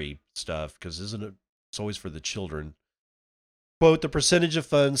slavery stuff? Because isn't it? It's always for the children. Quote, the percentage of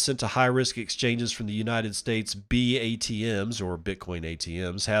funds sent to high-risk exchanges from the United States BATMs, or Bitcoin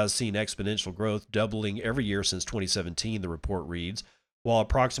ATMs, has seen exponential growth, doubling every year since 2017, the report reads. While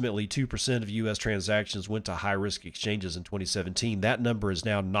approximately 2% of U.S. transactions went to high-risk exchanges in 2017, that number is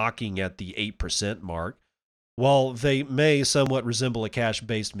now knocking at the 8% mark. While they may somewhat resemble a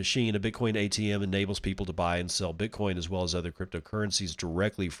cash-based machine, a Bitcoin ATM enables people to buy and sell Bitcoin as well as other cryptocurrencies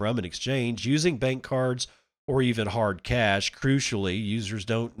directly from an exchange using bank cards or even hard cash. Crucially, users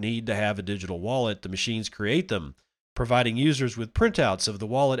don't need to have a digital wallet. The machines create them, providing users with printouts of the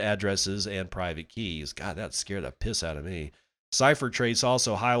wallet addresses and private keys. God, that scared the piss out of me. CipherTrace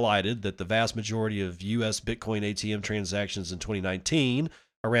also highlighted that the vast majority of U.S. Bitcoin ATM transactions in 2019,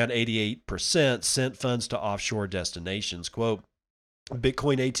 around 88%, sent funds to offshore destinations. Quote,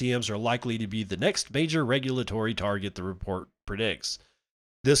 Bitcoin ATMs are likely to be the next major regulatory target, the report predicts.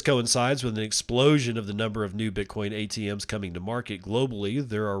 This coincides with an explosion of the number of new Bitcoin ATMs coming to market globally.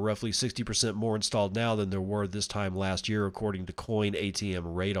 There are roughly 60% more installed now than there were this time last year, according to Coin ATM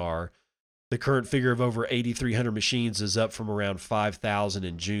Radar. The current figure of over 8,300 machines is up from around 5,000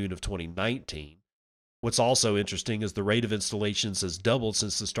 in June of 2019. What's also interesting is the rate of installations has doubled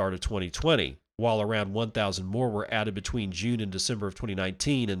since the start of 2020. While around 1,000 more were added between June and December of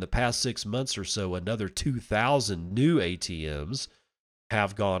 2019, in the past 6 months or so, another 2,000 new ATMs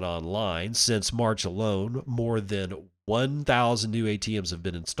have gone online. Since March alone, more than 1,000 new ATMs have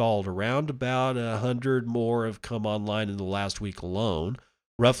been installed. Around about 100 more have come online in the last week alone.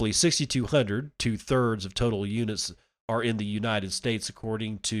 Roughly 6,200, two-thirds of total units, are in the United States,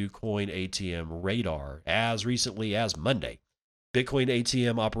 according to Coin ATM Radar. As recently as Monday, Bitcoin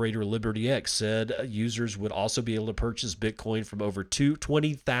ATM operator LibertyX said users would also be able to purchase Bitcoin from over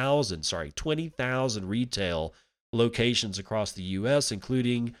 20,000 retail locations across the U.S.,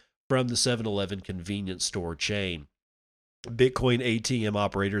 including from the 7-Eleven convenience store chain. Bitcoin ATM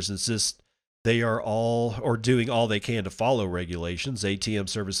operators insist they are doing all they can to follow regulations. ATM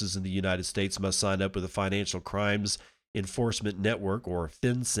services in the United States must sign up with the Financial Crimes Enforcement Network, or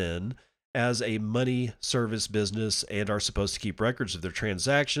FinCEN, as a money service business and are supposed to keep records of their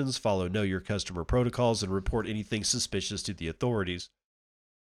transactions, follow Know Your Customer protocols, and report anything suspicious to the authorities.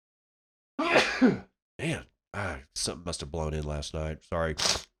 Man, something must have blown in last night. Sorry.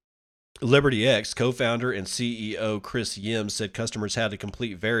 LibertyX co-founder and CEO Chris Yim said customers had to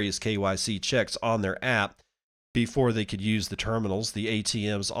complete various KYC checks on their app before they could use the terminals. The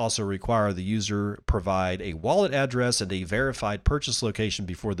ATMs also require the user provide a wallet address and a verified purchase location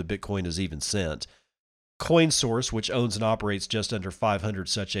before the Bitcoin is even sent. CoinSource, which owns and operates just under 500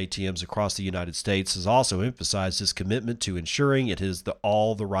 such ATMs across the United States, has also emphasized its commitment to ensuring it has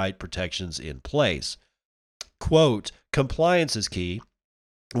all the right protections in place. Quote, compliance is key.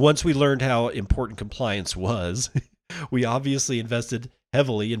 Once we learned how important compliance was, we obviously invested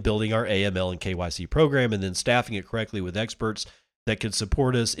heavily in building our AML and KYC program and then staffing it correctly with experts that could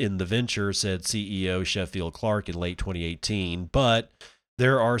support us in the venture, said CEO Sheffield Clark in late 2018. But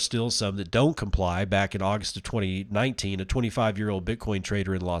there are still some that don't comply. Back in August of 2019, a 25-year-old Bitcoin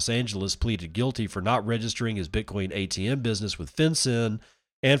trader in Los Angeles pleaded guilty for not registering his Bitcoin ATM business with FinCEN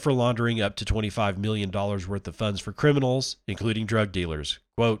and for laundering up to $25 million worth of funds for criminals, including drug dealers.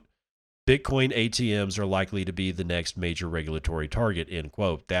 Quote, Bitcoin ATMs are likely to be the next major regulatory target, end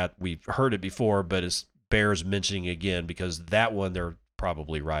quote. That we've heard it before, but it bears mentioning again because that one they're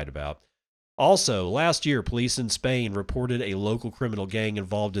probably right about. Also, last year, police in Spain reported a local criminal gang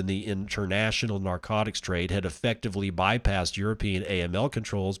involved in the international narcotics trade had effectively bypassed European AML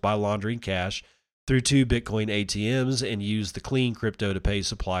controls by laundering cash through 2 Bitcoin ATMs and used the clean crypto to pay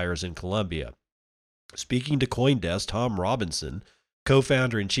suppliers in Colombia. Speaking to CoinDesk, Tom Robinson,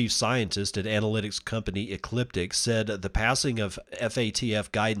 co-founder and chief scientist at analytics company Ecliptic, said the passing of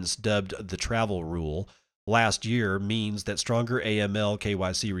FATF guidance dubbed the travel rule last year means that stronger AML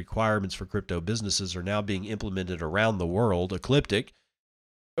KYC requirements for crypto businesses are now being implemented around the world. Elliptic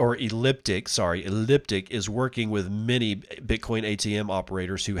is working with many Bitcoin ATM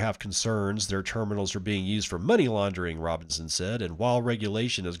operators who have concerns their terminals are being used for money laundering, Robinson said. And while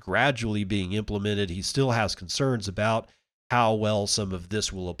regulation is gradually being implemented, he still has concerns about how well some of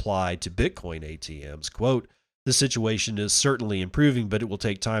this will apply to Bitcoin ATMs. Quote, the situation is certainly improving, but it will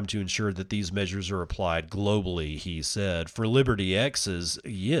take time to ensure that these measures are applied globally, he said. For LibertyX's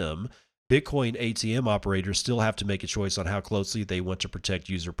Yim, Bitcoin ATM operators still have to make a choice on how closely they want to protect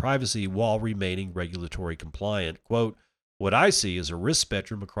user privacy while remaining regulatory compliant. Quote, what I see is a risk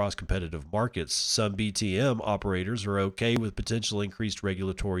spectrum across competitive markets. Some BTM operators are okay with potential increased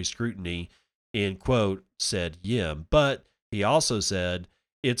regulatory scrutiny, end quote, said Yim. But he also said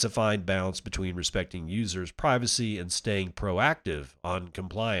it's a fine balance between respecting users' privacy and staying proactive on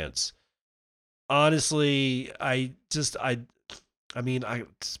compliance. Honestly, it's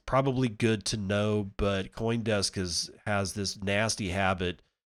probably good to know, but CoinDesk has this nasty habit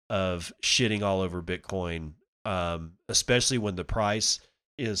of shitting all over Bitcoin, especially when the price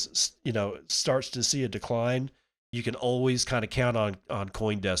starts to see a decline. You can always kind of count on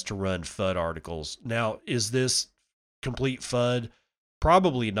CoinDesk to run FUD articles. Now, is this complete FUD?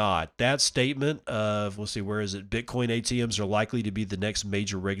 Probably not. That statement of, let's see, where is it? Bitcoin ATMs are likely to be the next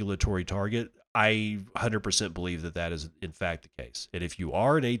major regulatory target. I 100% believe that is in fact the case. And if you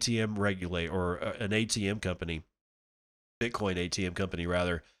are an ATM regulator or an ATM company, Bitcoin ATM company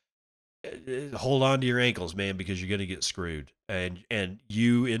rather, hold on to your ankles, man, because you're going to get screwed. And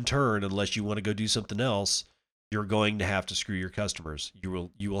you in turn, unless you want to go do something else, you're going to have to screw your customers. You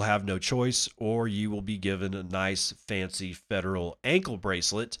will have no choice, or you will be given a nice fancy federal ankle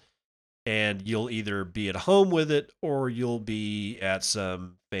bracelet, and you'll either be at home with it or you'll be at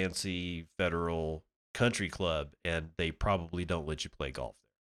some fancy federal country club, and they probably don't let you play golf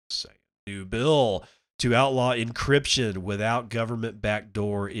there. Saying. New bill to outlaw encryption without government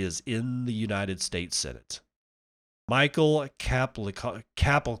backdoor is in the United States Senate. Michael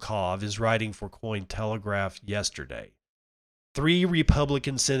Kapelkov is writing for Cointelegraph yesterday. 3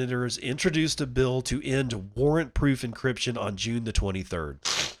 Republican senators introduced a bill to end warrant-proof encryption on June the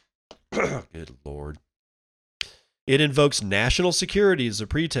 23rd. Good Lord. It invokes national security as a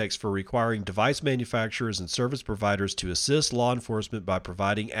pretext for requiring device manufacturers and service providers to assist law enforcement by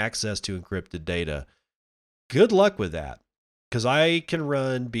providing access to encrypted data. Good luck with that, because I can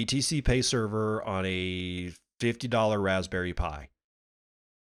run BTC Pay Server on a $50 Raspberry Pi.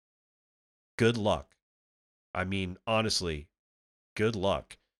 Good luck. I mean, honestly, good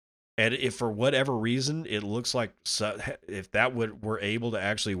luck. And if for whatever reason it looks like if that were able to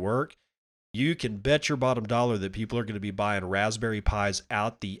actually work, you can bet your bottom dollar that people are going to be buying Raspberry Pis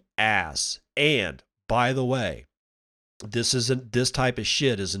out the ass. And by the way, this type of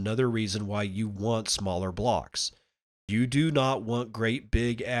shit is another reason why you want smaller blocks. You do not want great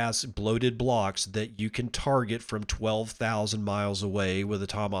big ass bloated blocks that you can target from 12,000 miles away with a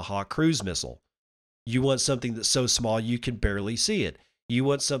Tomahawk cruise missile. You want something that's so small you can barely see it. You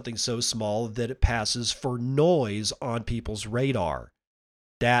want something so small that it passes for noise on people's radar.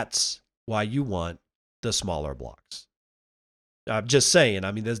 That's why you want the smaller blocks. I'm just saying.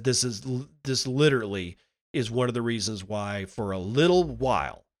 I mean, this literally is one of the reasons why for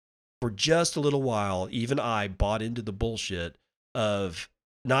just a little while, even I bought into the bullshit of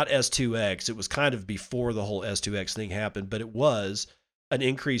not S2X. It was kind of before the whole S2X thing happened, but it was an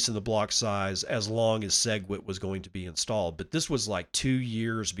increase in the block size as long as SegWit was going to be installed. But this was like 2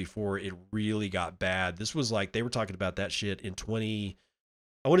 years before it really got bad. This was like, they were talking about that shit in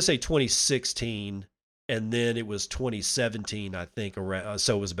I want to say 2016, and then it was 2017, I think. Around,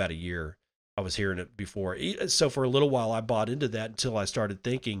 so it was about a year. I was hearing it before. So for a little while, I bought into that until I started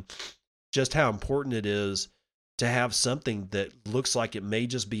thinking just how important it is to have something that looks like it may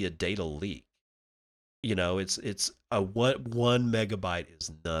just be a data leak. You know, it's a one megabyte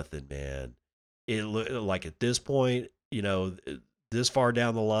is nothing, man. It like at this point, you know, this far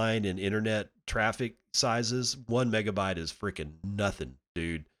down the line in internet traffic sizes, 1 megabyte is freaking nothing,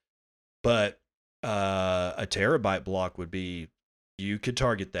 dude. But a terabyte block would be, you could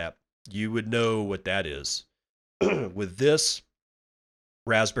target that. You would know what that is. With this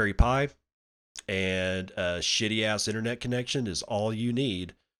Raspberry Pi and a shitty ass internet connection is all you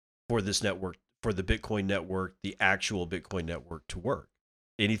need for this network, for the Bitcoin network, the actual Bitcoin network to work.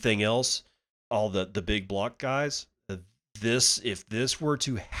 Anything else, all the big block guys, this, if this were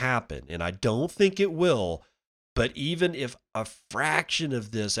to happen, and I don't think it will, but even if a fraction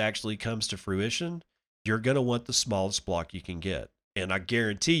of this actually comes to fruition, you're going to want the smallest block you can get. And I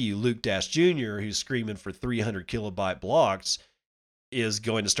guarantee you, Luke Dash Jr., who's screaming for 300 kilobyte blocks, is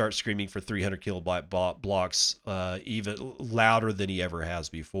going to start screaming for 300 kilobyte blocks even louder than he ever has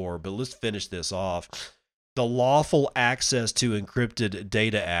before. But let's finish this off. The Lawful Access to Encrypted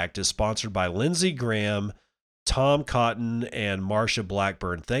Data Act is sponsored by Lindsey Graham, Tom Cotton, and Marsha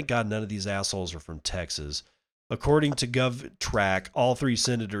Blackburn. Thank God none of these assholes are from Texas. According to GovTrack, all three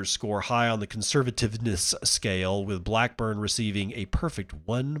senators score high on the conservativeness scale, with Blackburn receiving a perfect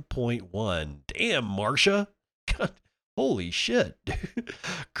 1.1. Damn, Marsha. God, holy shit.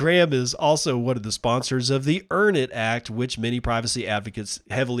 Graham is also one of the sponsors of the Earn It Act, which many privacy advocates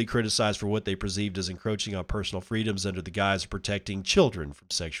heavily criticize for what they perceived as encroaching on personal freedoms under the guise of protecting children from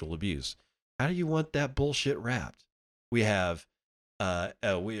sexual abuse. How do you want that bullshit wrapped? We have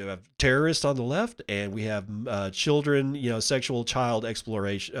terrorists on the left, and we have children, you know, sexual child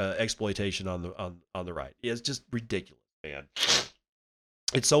exploitation on the right. It's just ridiculous, man.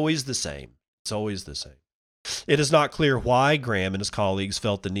 It's always the same. It's always the same. It is not clear why Graham and his colleagues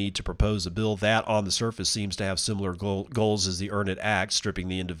felt the need to propose a bill that, on the surface, seems to have similar goals as the Earn It Act, stripping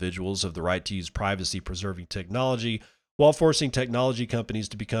the individuals of the right to use privacy-preserving technology while forcing technology companies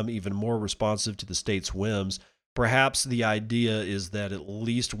to become even more responsive to the state's whims. Perhaps the idea is that at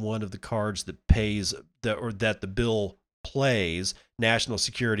least one of the cards that that the bill plays, national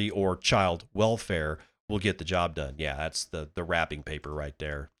security or child welfare, will get the job done. Yeah, that's the wrapping paper right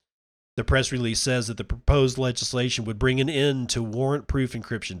there. The press release says that the proposed legislation would bring an end to warrant-proof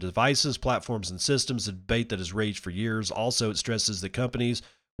encryption devices, platforms, and systems, a debate that has raged for years. Also, it stresses that companies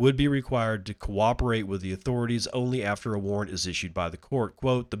would be required to cooperate with the authorities only after a warrant is issued by the court.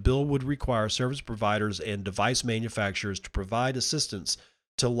 Quote, the bill would require service providers and device manufacturers to provide assistance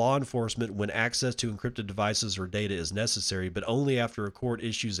to law enforcement when access to encrypted devices or data is necessary, but only after a court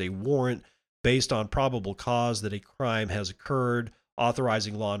issues a warrant based on probable cause that a crime has occurred,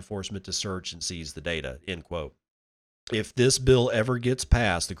 authorizing law enforcement to search and seize the data, end quote. If this bill ever gets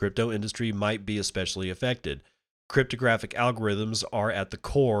passed, the crypto industry might be especially affected. Cryptographic algorithms are at the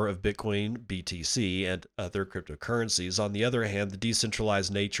core of Bitcoin, BTC, and other cryptocurrencies. On the other hand, the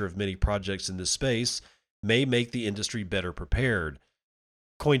decentralized nature of many projects in this space may make the industry better prepared.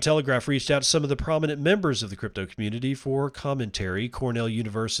 Cointelegraph reached out to some of the prominent members of the crypto community for commentary. Cornell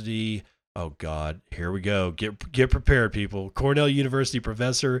University, oh God, here we go. Get prepared, people. Cornell University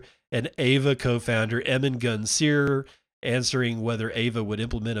professor and Ava co-founder Emin Gun Sirer, answering whether Ava would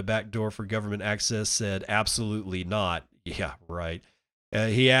implement a backdoor for government access, said absolutely not. Yeah, right.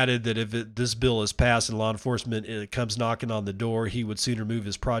 He added that if this bill is passed and law enforcement comes knocking on the door, he would sooner move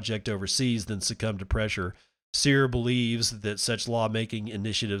his project overseas than succumb to pressure. Sirer believes that such lawmaking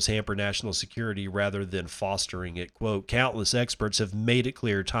initiatives hamper national security rather than fostering it. Quote, countless experts have made it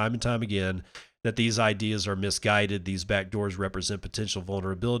clear time and time again that these ideas are misguided. These backdoors represent potential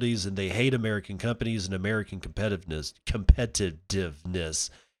vulnerabilities, and they hate American companies and American competitiveness.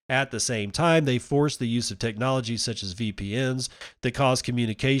 At the same time, they force the use of technology such as VPNs that cause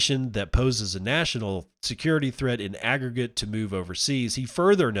communication that poses a national security threat in aggregate to move overseas. He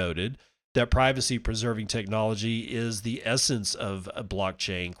further noted that privacy-preserving technology is the essence of a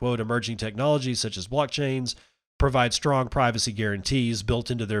blockchain. Quote, emerging technologies such as blockchains provide strong privacy guarantees built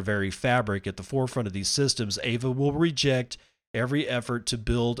into their very fabric. At the forefront of these systems, Ava will reject every effort to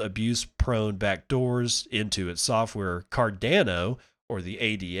build abuse-prone backdoors into its software. Cardano, or the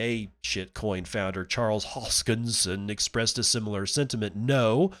ADA shitcoin founder Charles Hoskinson, expressed a similar sentiment.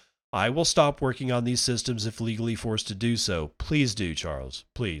 No, I will stop working on these systems if legally forced to do so. Please do, Charles.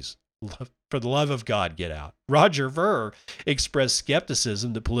 Please. For the love of God, get out. Roger Ver expressed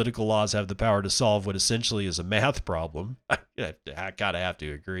skepticism that political laws have the power to solve what essentially is a math problem. I gotta have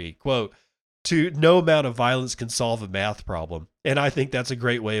to agree. Quote, to no amount of violence can solve a math problem. And I think that's a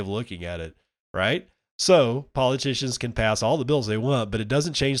great way of looking at it, right? So politicians can pass all the bills they want, but it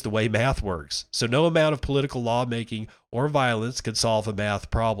doesn't change the way math works. So no amount of political lawmaking or violence can solve a math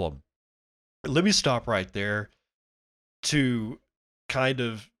problem. Let me stop right there to kind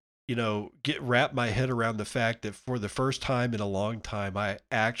of, wrap my head around the fact that for the first time in a long time, I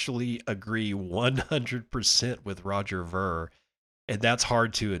actually agree 100% with Roger Ver. And that's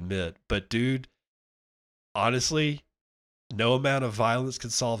hard to admit. But dude, honestly, no amount of violence can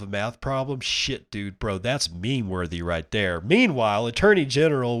solve a math problem. Shit, dude, bro, that's meme worthy right there. Meanwhile, Attorney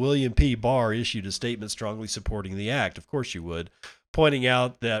General William P. Barr issued a statement strongly supporting the act. Of course you would, pointing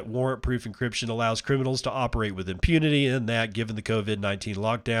out that warrant-proof encryption allows criminals to operate with impunity and that, given the COVID-19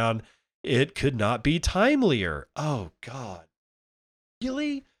 lockdown, it could not be timelier. Oh, God.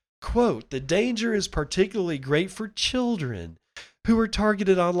 Really? Quote, the danger is particularly great for children who are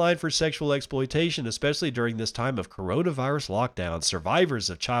targeted online for sexual exploitation, especially during this time of coronavirus lockdown. Survivors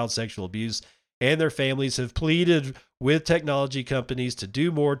of child sexual abuse and their families have pleaded with technology companies to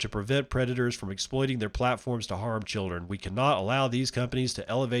do more to prevent predators from exploiting their platforms to harm children. We cannot allow these companies to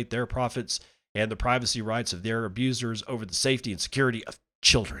elevate their profits and the privacy rights of their abusers over the safety and security of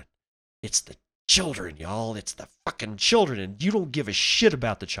children. It's the children, y'all. It's the fucking children, and you don't give a shit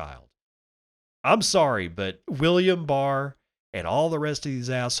about the child. I'm sorry, but William Barr and all the rest of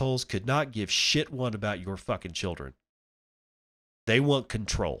these assholes could not give shit one about your fucking children. They want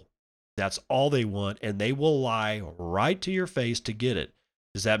control. That's all they want, and they will lie right to your face to get it.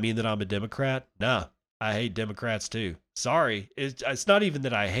 Does that mean that I'm a Democrat? Nah, I hate Democrats too. Sorry. It's not even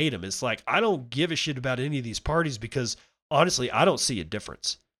that I hate them. It's like I don't give a shit about any of these parties because, honestly, I don't see a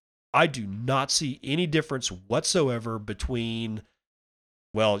difference. I do not see any difference whatsoever between,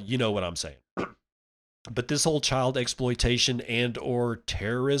 well, you know what I'm saying. But this whole child exploitation and or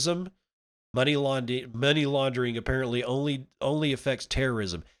terrorism, money laundering apparently only affects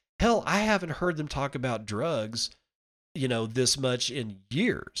terrorism. Hell, I haven't heard them talk about drugs, this much in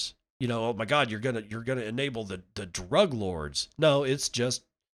years. Oh my God, you're gonna enable the drug lords. No, it's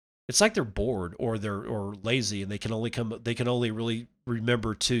like they're bored or or lazy and they can only really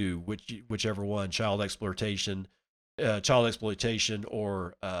remember two, whichever one, child exploitation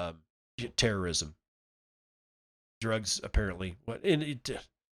or terrorism. Drugs apparently.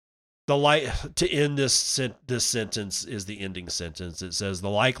 To end this sentence is the ending sentence. It says the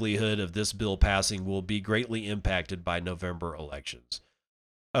likelihood of this bill passing will be greatly impacted by November elections.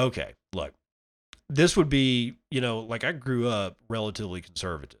 Okay, look, this would be, like I grew up relatively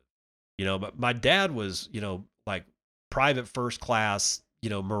conservative. But my dad was, like private first class,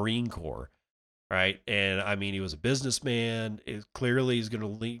 Marine Corps. Right. And I mean, he was a businessman. Clearly, he's going to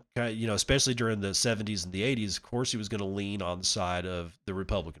lean, especially during the 70s and the 80s. Of course, he was going to lean on the side of the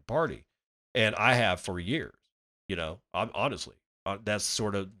Republican Party. And I have for years, I'm honestly, that's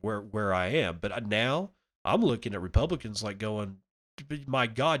sort of where I am. But now I'm looking at Republicans like going, my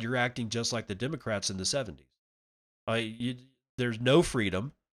God, you're acting just like the Democrats in the 70s. There's no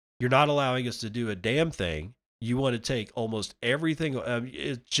freedom. You're not allowing us to do a damn thing. You want to take almost everything.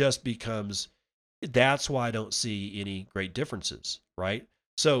 It just becomes. That's why I don't see any great differences, right?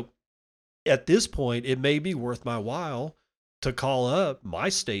 So at this point, it may be worth my while to call up my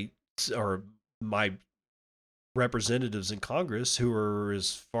state or my representatives in Congress who are,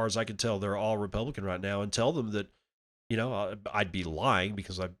 as far as I can tell, they're all Republican right now, and tell them that, I'd be lying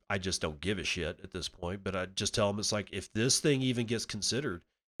because I just don't give a shit at this point, but I'd just tell them it's like, if this thing even gets considered,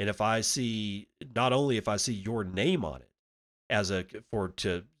 and not only if I see your name on it,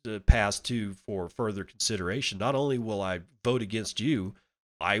 to pass for further consideration, not only will I vote against you,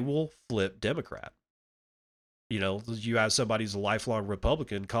 I will flip Democrat. You have somebody who's a lifelong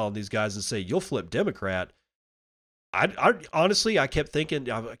Republican calling these guys and say you'll flip Democrat. I honestly, I kept thinking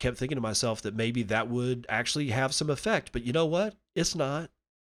to myself that maybe that would actually have some effect, but you know what? It's not.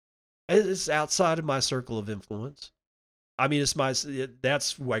 It's outside of my circle of influence. I mean,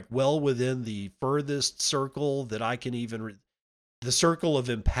 that's like well within the furthest circle that I can even. The circle of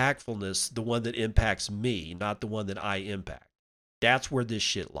impactfulness, the one that impacts me, not the one that I impact. That's where this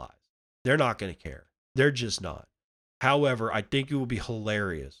shit lies. They're not going to care. They're just not. However, I think it would be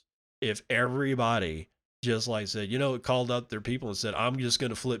hilarious if everybody just like said, it called up their people and said, I'm just going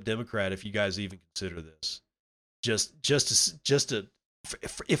to flip Democrat if you guys even consider this.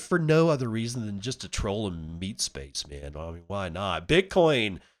 If for no other reason than just to troll and meat space, man. I mean, why not?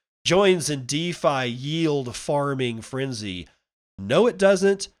 Bitcoin joins in DeFi yield farming frenzy. No, it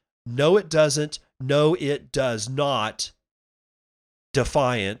doesn't. No, it doesn't. No, it does not.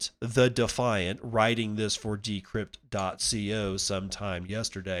 Defiant, the Defiant, writing this for Decrypt.co sometime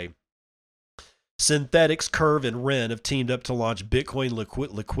yesterday. Synthetix, Curve, and Ren have teamed up to launch Bitcoin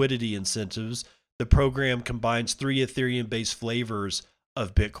liquidity incentives. The program combines 3 Ethereum-based flavors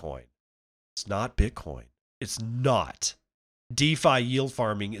of Bitcoin. It's not Bitcoin. It's not. DeFi yield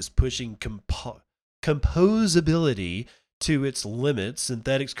farming is pushing composability to its limits.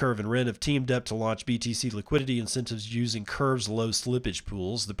 Synthetix, Curve, and Ren have teamed up to launch BTC liquidity incentives using Curve's low slippage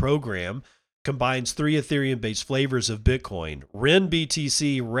pools. The program combines 3 Ethereum-based flavors of Bitcoin, Ren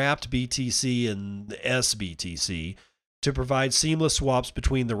BTC, Wrapped BTC, and SBTC, to provide seamless swaps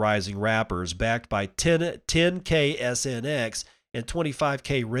between the rising wrappers, backed by 10K SNX and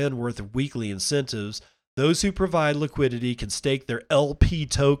 25K Ren worth of weekly incentives. Those who provide liquidity can stake their LP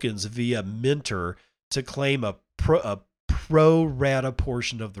tokens via Minter to claim a pro rata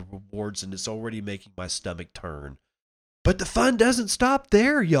portion of the rewards, and it's already making my stomach turn. But the fun doesn't stop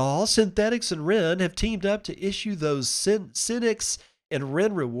there, y'all. Synthetix and Ren have teamed up to issue those Synix and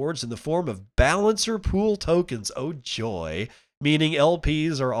Ren rewards in the form of balancer pool tokens. Oh, joy. Meaning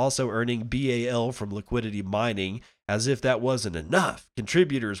LPs are also earning BAL from liquidity mining. As if that wasn't enough,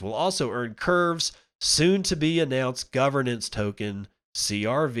 contributors will also earn Curve's soon-to-be-announced governance token,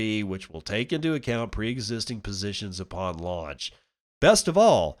 CRV, which will take into account pre-existing positions upon launch. Best of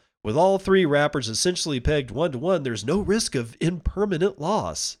all, with all 3 wrappers essentially pegged 1-to-1, there's no risk of impermanent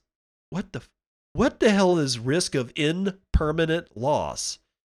loss. What the hell is risk of impermanent loss?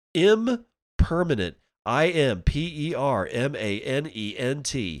 Impermanent.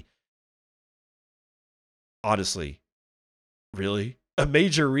 IMPERMANENT. Honestly, really? A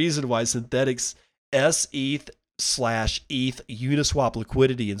major reason why Synthetix SETH/ETH Uniswap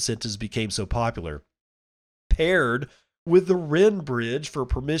liquidity incentives became so popular, paired with the Ren bridge for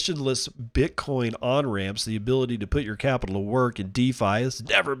permissionless Bitcoin on-ramps, the ability to put your capital to work in DeFi has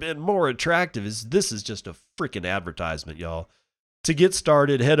never been more attractive. This is just a freaking advertisement, y'all. To get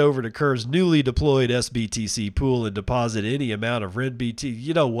started, head over to Curve's newly deployed SBTC pool and deposit any amount of Ren BT.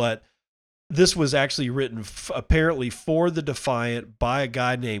 You know what? This was actually written apparently for the Defiant by a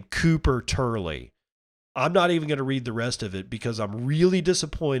guy named Cooper Turley. I'm not even going to read the rest of it because I'm really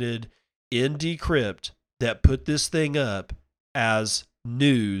disappointed in Decrypt that put this thing up as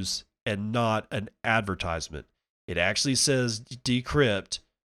news and not an advertisement. It actually says Decrypt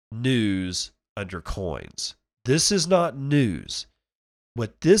news under coins. This is not news.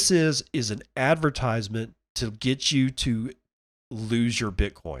 What this is an advertisement to get you to lose your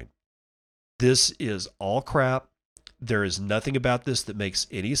Bitcoin. This is all crap. There is nothing about this that makes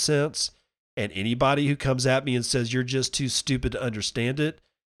any sense. And anybody who comes at me and says you're just too stupid to understand it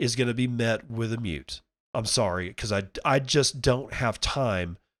is going to be met with a mute. I'm sorry, because I just don't have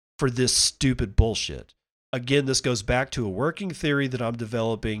time for this stupid bullshit. Again, this goes back to a working theory that I'm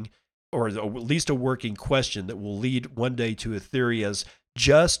developing, or at least a working question that will lead one day to a theory as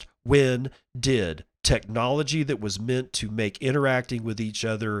just when did technology that was meant to make interacting with each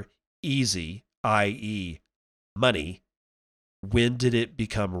other easy, i.e., money, when did it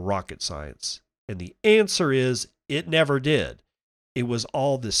become rocket science? And the answer is it never did. It was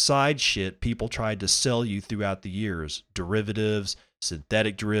all the side shit people tried to sell you throughout the years. Derivatives,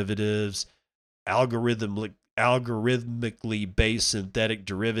 synthetic derivatives, algorithmically based synthetic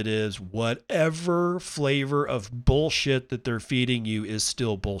derivatives, whatever flavor of bullshit that they're feeding you is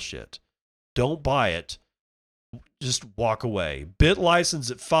still bullshit. Don't buy it. Just walk away. BitLicense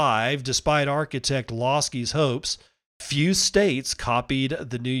at 5, despite architect Losky's hopes, few states copied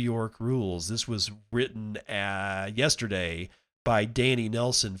the New York rules. This was written yesterday by Danny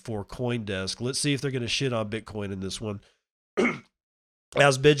Nelson for CoinDesk. Let's see if they're going to shit on Bitcoin in this one.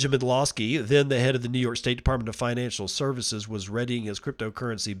 As Benjamin Losky, then the head of the New York State Department of Financial Services, was readying his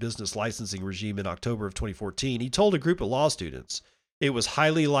cryptocurrency business licensing regime in October of 2014, he told a group of law students it was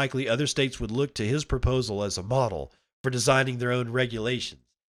highly likely other states would look to his proposal as a model for designing their own regulations.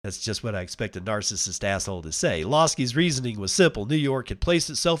 That's just what I expect a narcissist asshole to say. Losky's reasoning was simple. New York had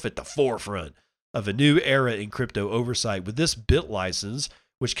placed itself at the forefront of a new era in crypto oversight. With this BitLicense,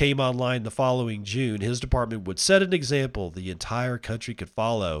 which came online the following June, his department would set an example the entire country could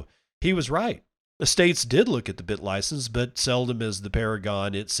follow. He was right. The states did look at the BitLicense, but seldom as the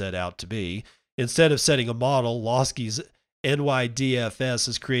paragon it set out to be. Instead of setting a model, Losky's NYDFS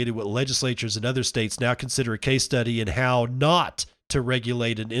has created what legislatures in other states now consider a case study in how not to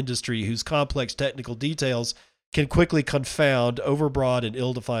regulate an industry whose complex technical details can quickly confound overbroad and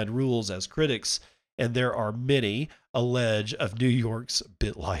ill-defined rules, as critics, and there are many, allege of New York's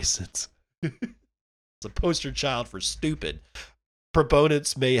BitLicense. It's a poster child for stupid.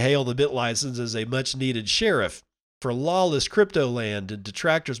 Proponents may hail the BitLicense as a much-needed sheriff for lawless crypto land, and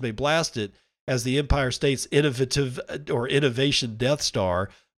detractors may blast it as the Empire State's innovation Death Star,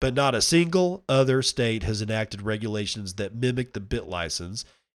 but not a single other state has enacted regulations that mimic the BitLicense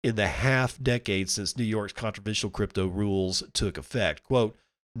in the half-decade since New York's controversial crypto rules took effect. Quote,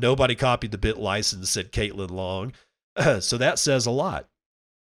 "Nobody copied the BitLicense," said Caitlin Long. So that says a lot.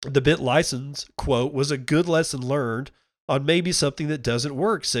 The BitLicense, quote, "was a good lesson learned on maybe something that doesn't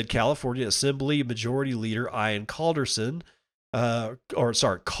work," said California Assembly Majority Leader Ian Calderon.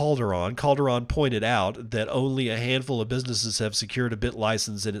 Calderon pointed out that only a handful of businesses have secured a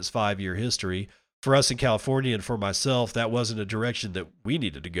BitLicense in its 5-year history. For us in California and for myself, that wasn't a direction that we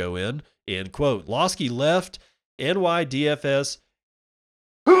needed to go in, end quote. Losky left NYDFS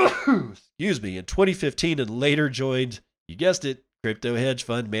excuse me, in 2015 and later joined, you guessed it, crypto hedge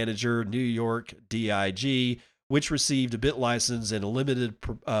fund manager New York DIG, which received a BitLicense and a limited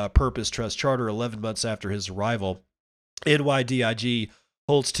purpose trust charter 11 months after his arrival. NYDIG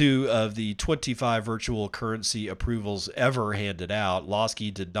holds 2 of the 25 virtual currency approvals ever handed out.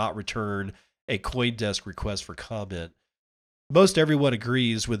 Losky did not return a CoinDesk request for comment. Most everyone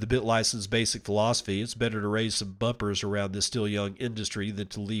agrees with the BitLicense basic philosophy. It's better to raise some bumpers around this still young industry than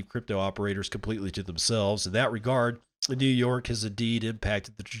to leave crypto operators completely to themselves. In that regard, New York has indeed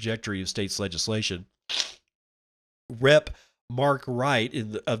impacted the trajectory of state's legislation. Rep. Mark Wright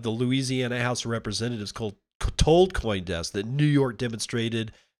of the Louisiana House of Representatives told CoinDesk that New York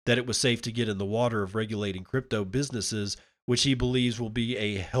demonstrated that it was safe to get in the water of regulating crypto businesses, which he believes will be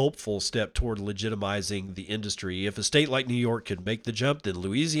a helpful step toward legitimizing the industry. If a state like New York could make the jump, then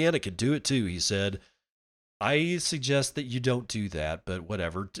Louisiana could do it too, he said. I suggest that you don't do that, but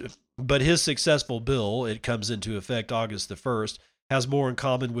whatever. But his successful bill, it comes into effect August the 1st, has more in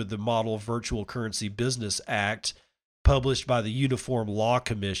common with the Model Virtual Currency Business Act published by the Uniform Law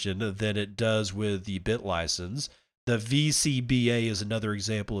Commission than it does with the BitLicense. The VCBA is another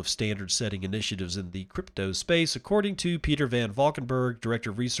example of standard-setting initiatives in the crypto space, according to Peter Van Valkenburg, Director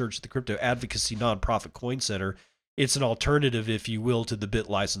of Research at the crypto advocacy nonprofit Coin Center. It's an alternative, if you will, to the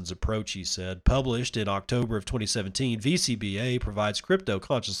BitLicense approach, he said. Published in October of 2017, VCBA provides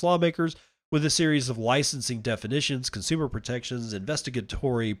crypto-conscious lawmakers with a series of licensing definitions, consumer protections,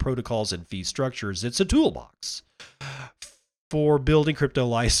 investigatory protocols, and fee structures. It's a toolbox for building crypto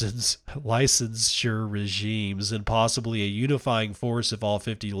licensure regimes and possibly a unifying force if all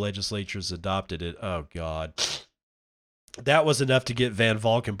 50 legislatures adopted it. Oh, God. That was enough to get Van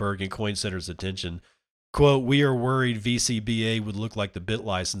Valkenburg and Coin Center's attention. Quote, "We are worried VCBA would look like the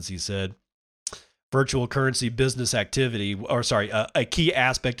BitLicense," he said. Virtual currency business activity, a key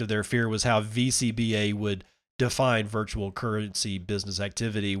aspect of their fear was how VCBA would define virtual currency business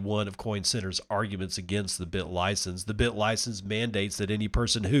activity. One of Coin Center's arguments against the BitLicense. The BitLicense mandates that any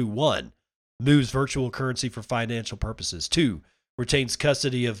person who, 1, moves virtual currency for financial purposes, 2, retains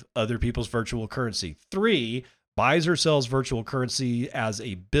custody of other people's virtual currency, 3, buys or sells virtual currency as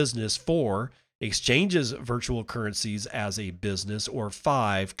a business, 4, exchanges virtual currencies as a business, or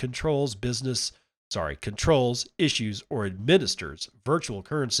 5, controls, issues, or administers virtual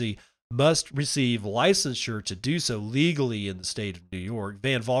currency, must receive licensure to do so legally in the state of New York.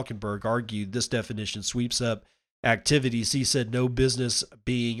 Van Valkenburg argued this definition sweeps up activities, he said, no business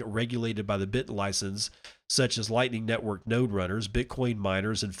being regulated by the BitLicense, such as Lightning Network node runners, Bitcoin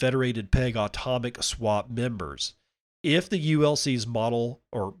miners, and Federated Peg Atomic Swap members. If the ULC's model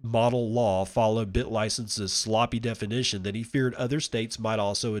law followed BitLicense's sloppy definition, then he feared other states might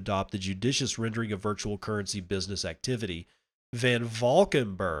also adopt the judicious rendering of virtual currency business activity. Van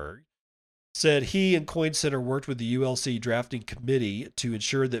Valkenburg said he and Coin Center worked with the ULC drafting committee to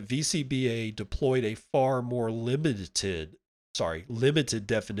ensure that VCBA deployed a far more limited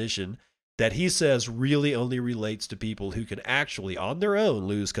definition that he says really only relates to people who can actually, on their own,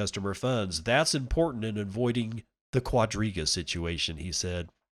 lose customer funds. That's important in avoiding the Quadriga situation, he said.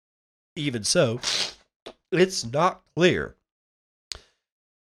 Even so, it's not clear.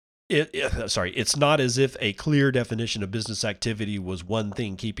 It's not as if a clear definition of business activity was one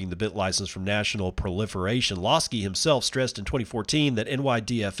thing keeping the BitLicense from national proliferation. Losky himself stressed in 2014 that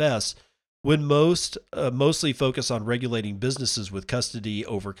NYDFS would mostly focus on regulating businesses with custody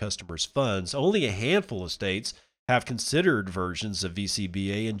over customers' funds. Only a handful of states have considered versions of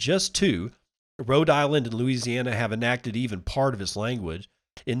VCBA, and just 2, Rhode Island and Louisiana, have enacted even part of its language.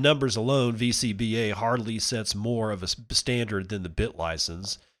 In numbers alone, VCBA hardly sets more of a standard than the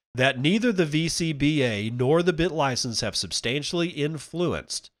BitLicense. That neither the VCBA nor the BitLicense have substantially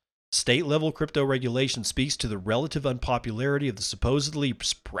influenced state-level crypto regulation speaks to the relative unpopularity of the supposedly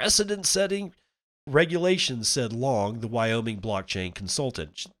precedent-setting Regulations, said Long, the Wyoming blockchain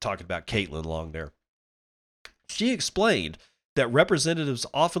consultant. She's talking about Caitlin Long there. She explained that representatives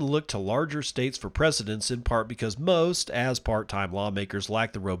often look to larger states for precedence, in part because most, as part time lawmakers,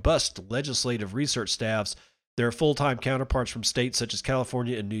 lack the robust legislative research staffs their full time counterparts from states such as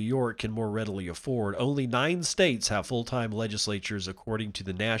California and New York can more readily afford. Only 9 states have full time legislatures, according to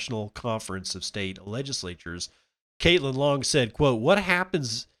the National Conference of State Legislatures. Caitlin Long said, quote, "What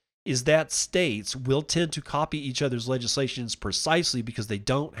happens is that states will tend to copy each other's legislations precisely because they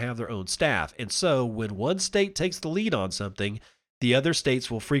don't have their own staff. And so when one state takes the lead on something, the other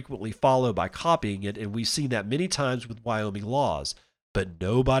states will frequently follow by copying it. And we've seen that many times with Wyoming laws, but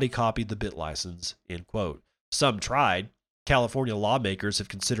nobody copied the BitLicense," end quote. Some tried. California lawmakers have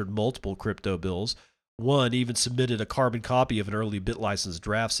considered multiple crypto bills. One even submitted a carbon copy of an early BitLicense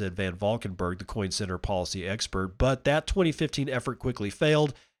draft, said Van Valkenburg, the Coin Center policy expert. But that 2015 effort quickly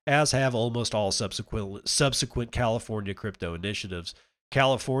failed, as have almost all subsequent California crypto initiatives.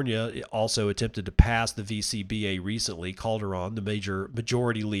 California also attempted to pass the VCBA recently. Calderon, the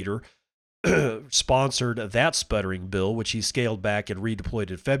majority leader, sponsored that sputtering bill, which he scaled back and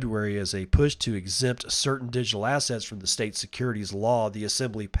redeployed in February as a push to exempt certain digital assets from the state securities law. The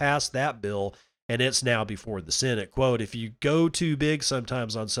Assembly passed that bill, and it's now before the Senate. Quote, "If you go too big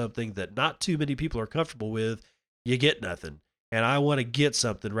sometimes on something that not too many people are comfortable with, you get nothing. And I want to get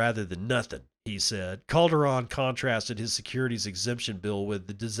something rather than nothing," he said. Calderon contrasted his securities exemption bill with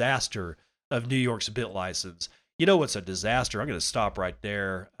the disaster of New York's BitLicense. You know what's a disaster? I'm going to stop right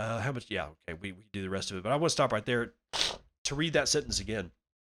there. How much? Yeah, okay, we do the rest of it. But I want to stop right there to read that sentence again.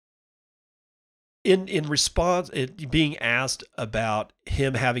 In response, being asked about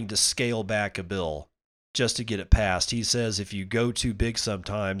him having to scale back a bill just to get it passed, he says, "If you go too big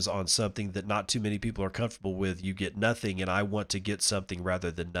sometimes on something that not too many people are comfortable with, you get nothing, and I want to get something rather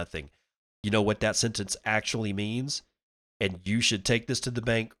than nothing." You know what that sentence actually means? And you should take this to the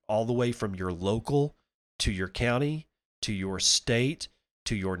bank all the way from your local to your county, to your state,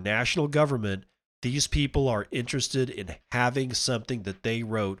 to your national government. These people are interested in having something that they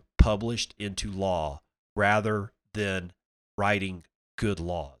wrote published into law rather than writing good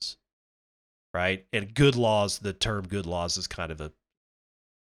laws. Right? And good laws, the term good laws is kind of a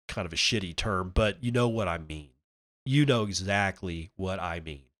shitty term, but you know what I mean. You know exactly what I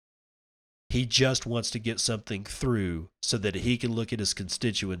mean. He just wants to get something through so that he can look at his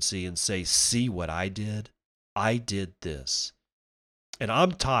constituency and say, "See what I did? I did this." And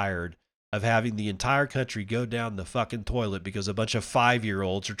I'm tired of having the entire country go down the fucking toilet because a bunch of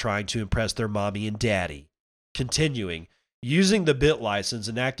 5-year-olds are trying to impress their mommy and daddy. Continuing, using the BitLicense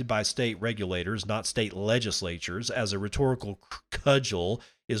enacted by state regulators, not state legislatures, as a rhetorical cudgel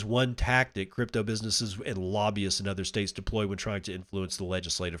is one tactic crypto businesses and lobbyists in other states deploy when trying to influence the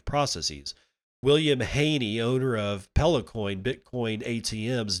legislative processes. William Haney, owner of Pelicoin Bitcoin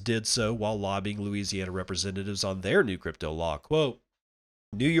ATMs, did so while lobbying Louisiana representatives on their new crypto law. Quote,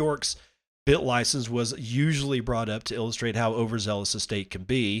 "New York's BitLicense was usually brought up to illustrate how overzealous a state can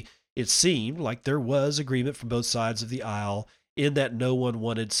be. It seemed like there was agreement from both sides of the aisle in that no one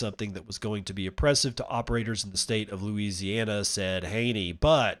wanted something that was going to be oppressive to operators in the state of Louisiana," said Haney.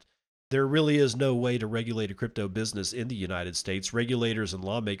 But there really is no way to regulate a crypto business in the United States. Regulators and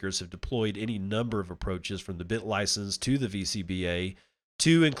lawmakers have deployed any number of approaches, from the BitLicense to the VCBA,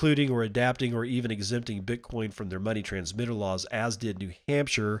 to including or adapting or even exempting Bitcoin from their money transmitter laws, as did New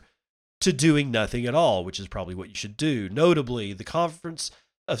Hampshire, to doing nothing at all, which is probably what you should do. Notably, the Conference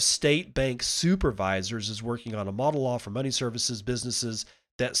of State Bank Supervisors is working on a model law for money services businesses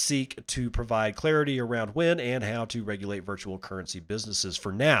that seek to provide clarity around when and how to regulate virtual currency businesses.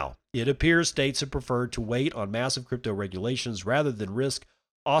 For now, it appears states have preferred to wait on massive crypto regulations rather than risk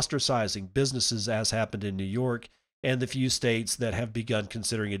ostracizing businesses, as happened in New York, and the few states that have begun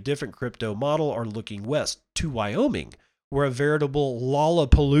considering a different crypto model are looking west to Wyoming, where a veritable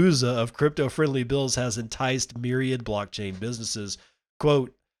Lollapalooza of crypto-friendly bills has enticed myriad blockchain businesses.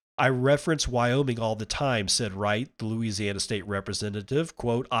 Quote, "I reference Wyoming all the time," said Wright, the Louisiana state representative.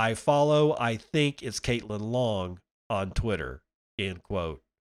 Quote, I think it's Caitlin Long on Twitter," end quote.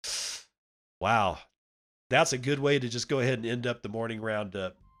 Wow. That's a good way to just go ahead and end up the morning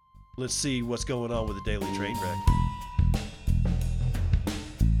roundup. Let's see what's going on with the Daily Train Wreck.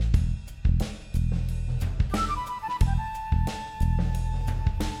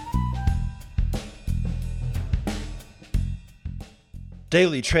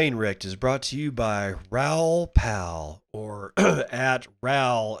 Daily Trainwrecked is brought to you by Raoul Pal, or at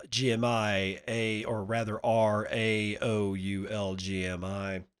Raoul GMI, or rather RAOULGMI.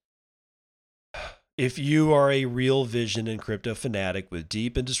 If you are a Real Vision and crypto fanatic with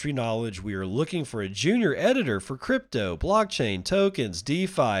deep industry knowledge, we are looking for a junior editor for crypto, blockchain, tokens,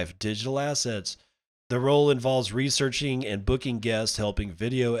 DeFi, digital assets. The role involves researching and booking guests, helping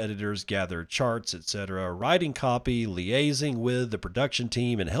video editors gather charts, etc., writing copy, liaising with the production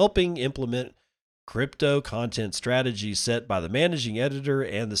team, and helping implement crypto content strategies set by the managing editor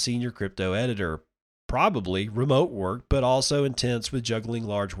and the senior crypto editor. Probably remote work, but also intense with juggling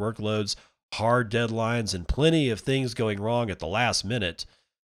large workloads, hard deadlines, and plenty of things going wrong at the last minute.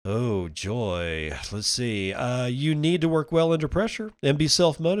 Oh, joy. Let's see. You need to work well under pressure and be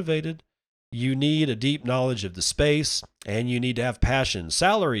self-motivated. You need a deep knowledge of the space, and you need to have passion.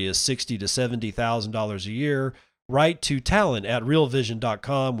 Salary is $60,000 to $70,000 a year. Write to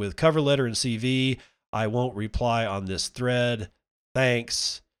talent@realvision.com with cover letter and CV. I won't reply on this thread.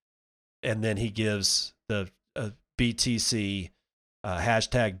 Thanks. And then he gives the BTC,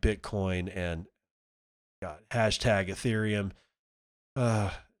 hashtag Bitcoin, and hashtag Ethereum.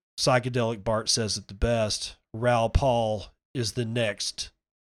 Psychedelic Bart says it the best. Raoul Pal is the next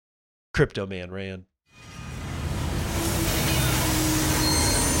Crypto Man Rand.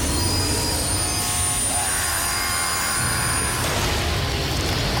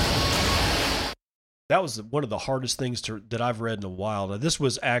 That was one of the hardest things that I've read in a while. Now, this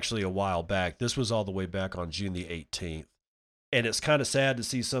was actually a while back. This was all the way back on June the 18th. And it's kind of sad to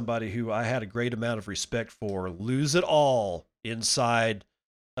see somebody who I had a great amount of respect for lose it all inside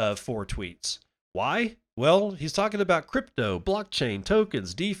of 4 tweets. Why? Well, he's talking about crypto, blockchain,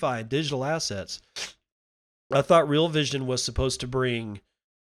 tokens, DeFi, and digital assets. I thought Real Vision was supposed to bring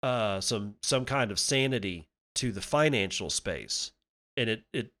some kind of sanity to the financial space. And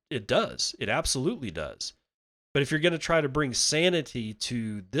it does. It absolutely does. But if you're going to try to bring sanity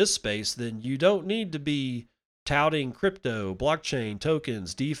to this space, then you don't need to be touting crypto, blockchain,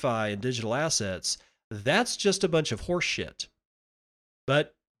 tokens, DeFi, and digital assets. That's just a bunch of horse shit.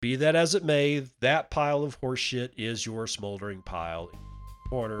 But be that as it may, that pile of horse shit is your smoldering pile.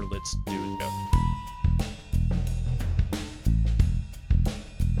 Corner, let's do it. Go.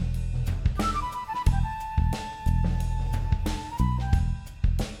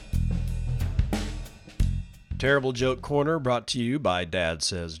 Terrible Joke Corner brought to you by Dad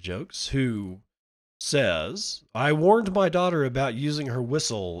Says Jokes, who says, I warned my daughter about using her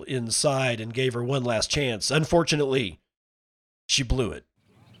whistle inside and gave her one last chance. Unfortunately, she blew it.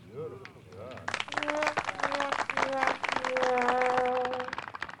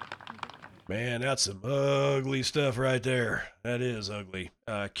 Man, that's some ugly stuff right there. That is ugly.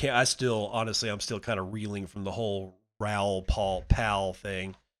 I'm still kind of reeling from the whole Raoul Pal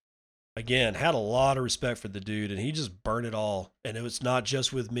thing. Again, had a lot of respect for the dude, and he just burned it all. And it was not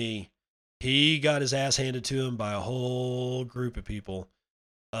just with me. He got his ass handed to him by a whole group of people.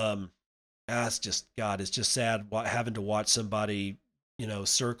 It's just sad having to watch somebody,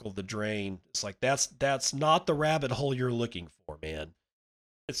 circle the drain. It's like, that's not the rabbit hole you're looking for, man.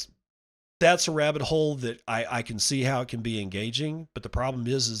 That's a rabbit hole that I can see how it can be engaging, but the problem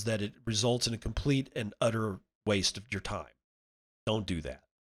is that it results in a complete and utter waste of your time. Don't do that.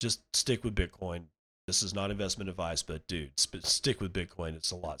 Just stick with Bitcoin. This is not investment advice, but dude, stick with Bitcoin. It's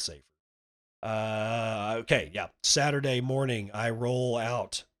a lot safer. Okay, yeah. Saturday morning, I roll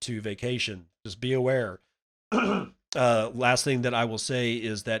out to vacation. Just be aware. Last thing that I will say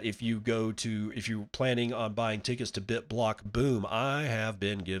is that if you're planning on buying tickets to BitBlock Boom, I have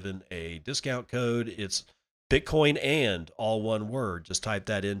been given a discount code. It's Bitcoin and all one word. Just type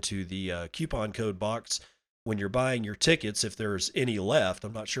that into the coupon code box when you're buying your tickets, if there's any left.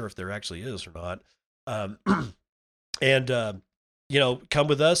 I'm not sure if there actually is or not. Come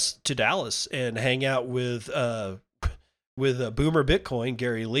with us to Dallas and hang out with Boomer Bitcoin,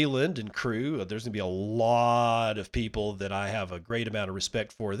 Gary Leland and crew. There's going to be a lot of people that I have a great amount of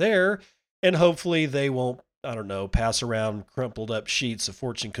respect for there. And hopefully they won't, pass around crumpled up sheets of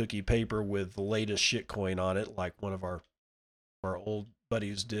fortune cookie paper with the latest shitcoin on it, like one of our old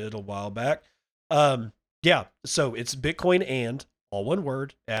buddies did a while back. So it's Bitcoin and all one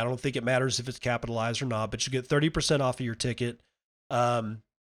word. I don't think it matters if it's capitalized or not, but you get 30% off of your ticket. And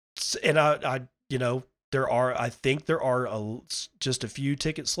I think there are just a few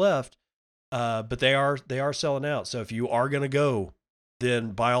tickets left, but they are selling out. So if you are going to go,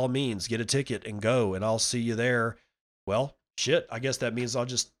 then by all means get a ticket and go, and I'll see you there. Well, shit, I guess that means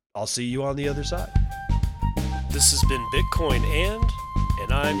I'll see you on the other side. This has been Bitcoin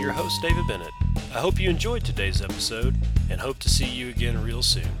and I'm your host, David Bennett. I hope you enjoyed today's episode and hope to see you again real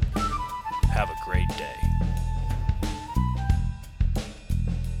soon. Have a great day.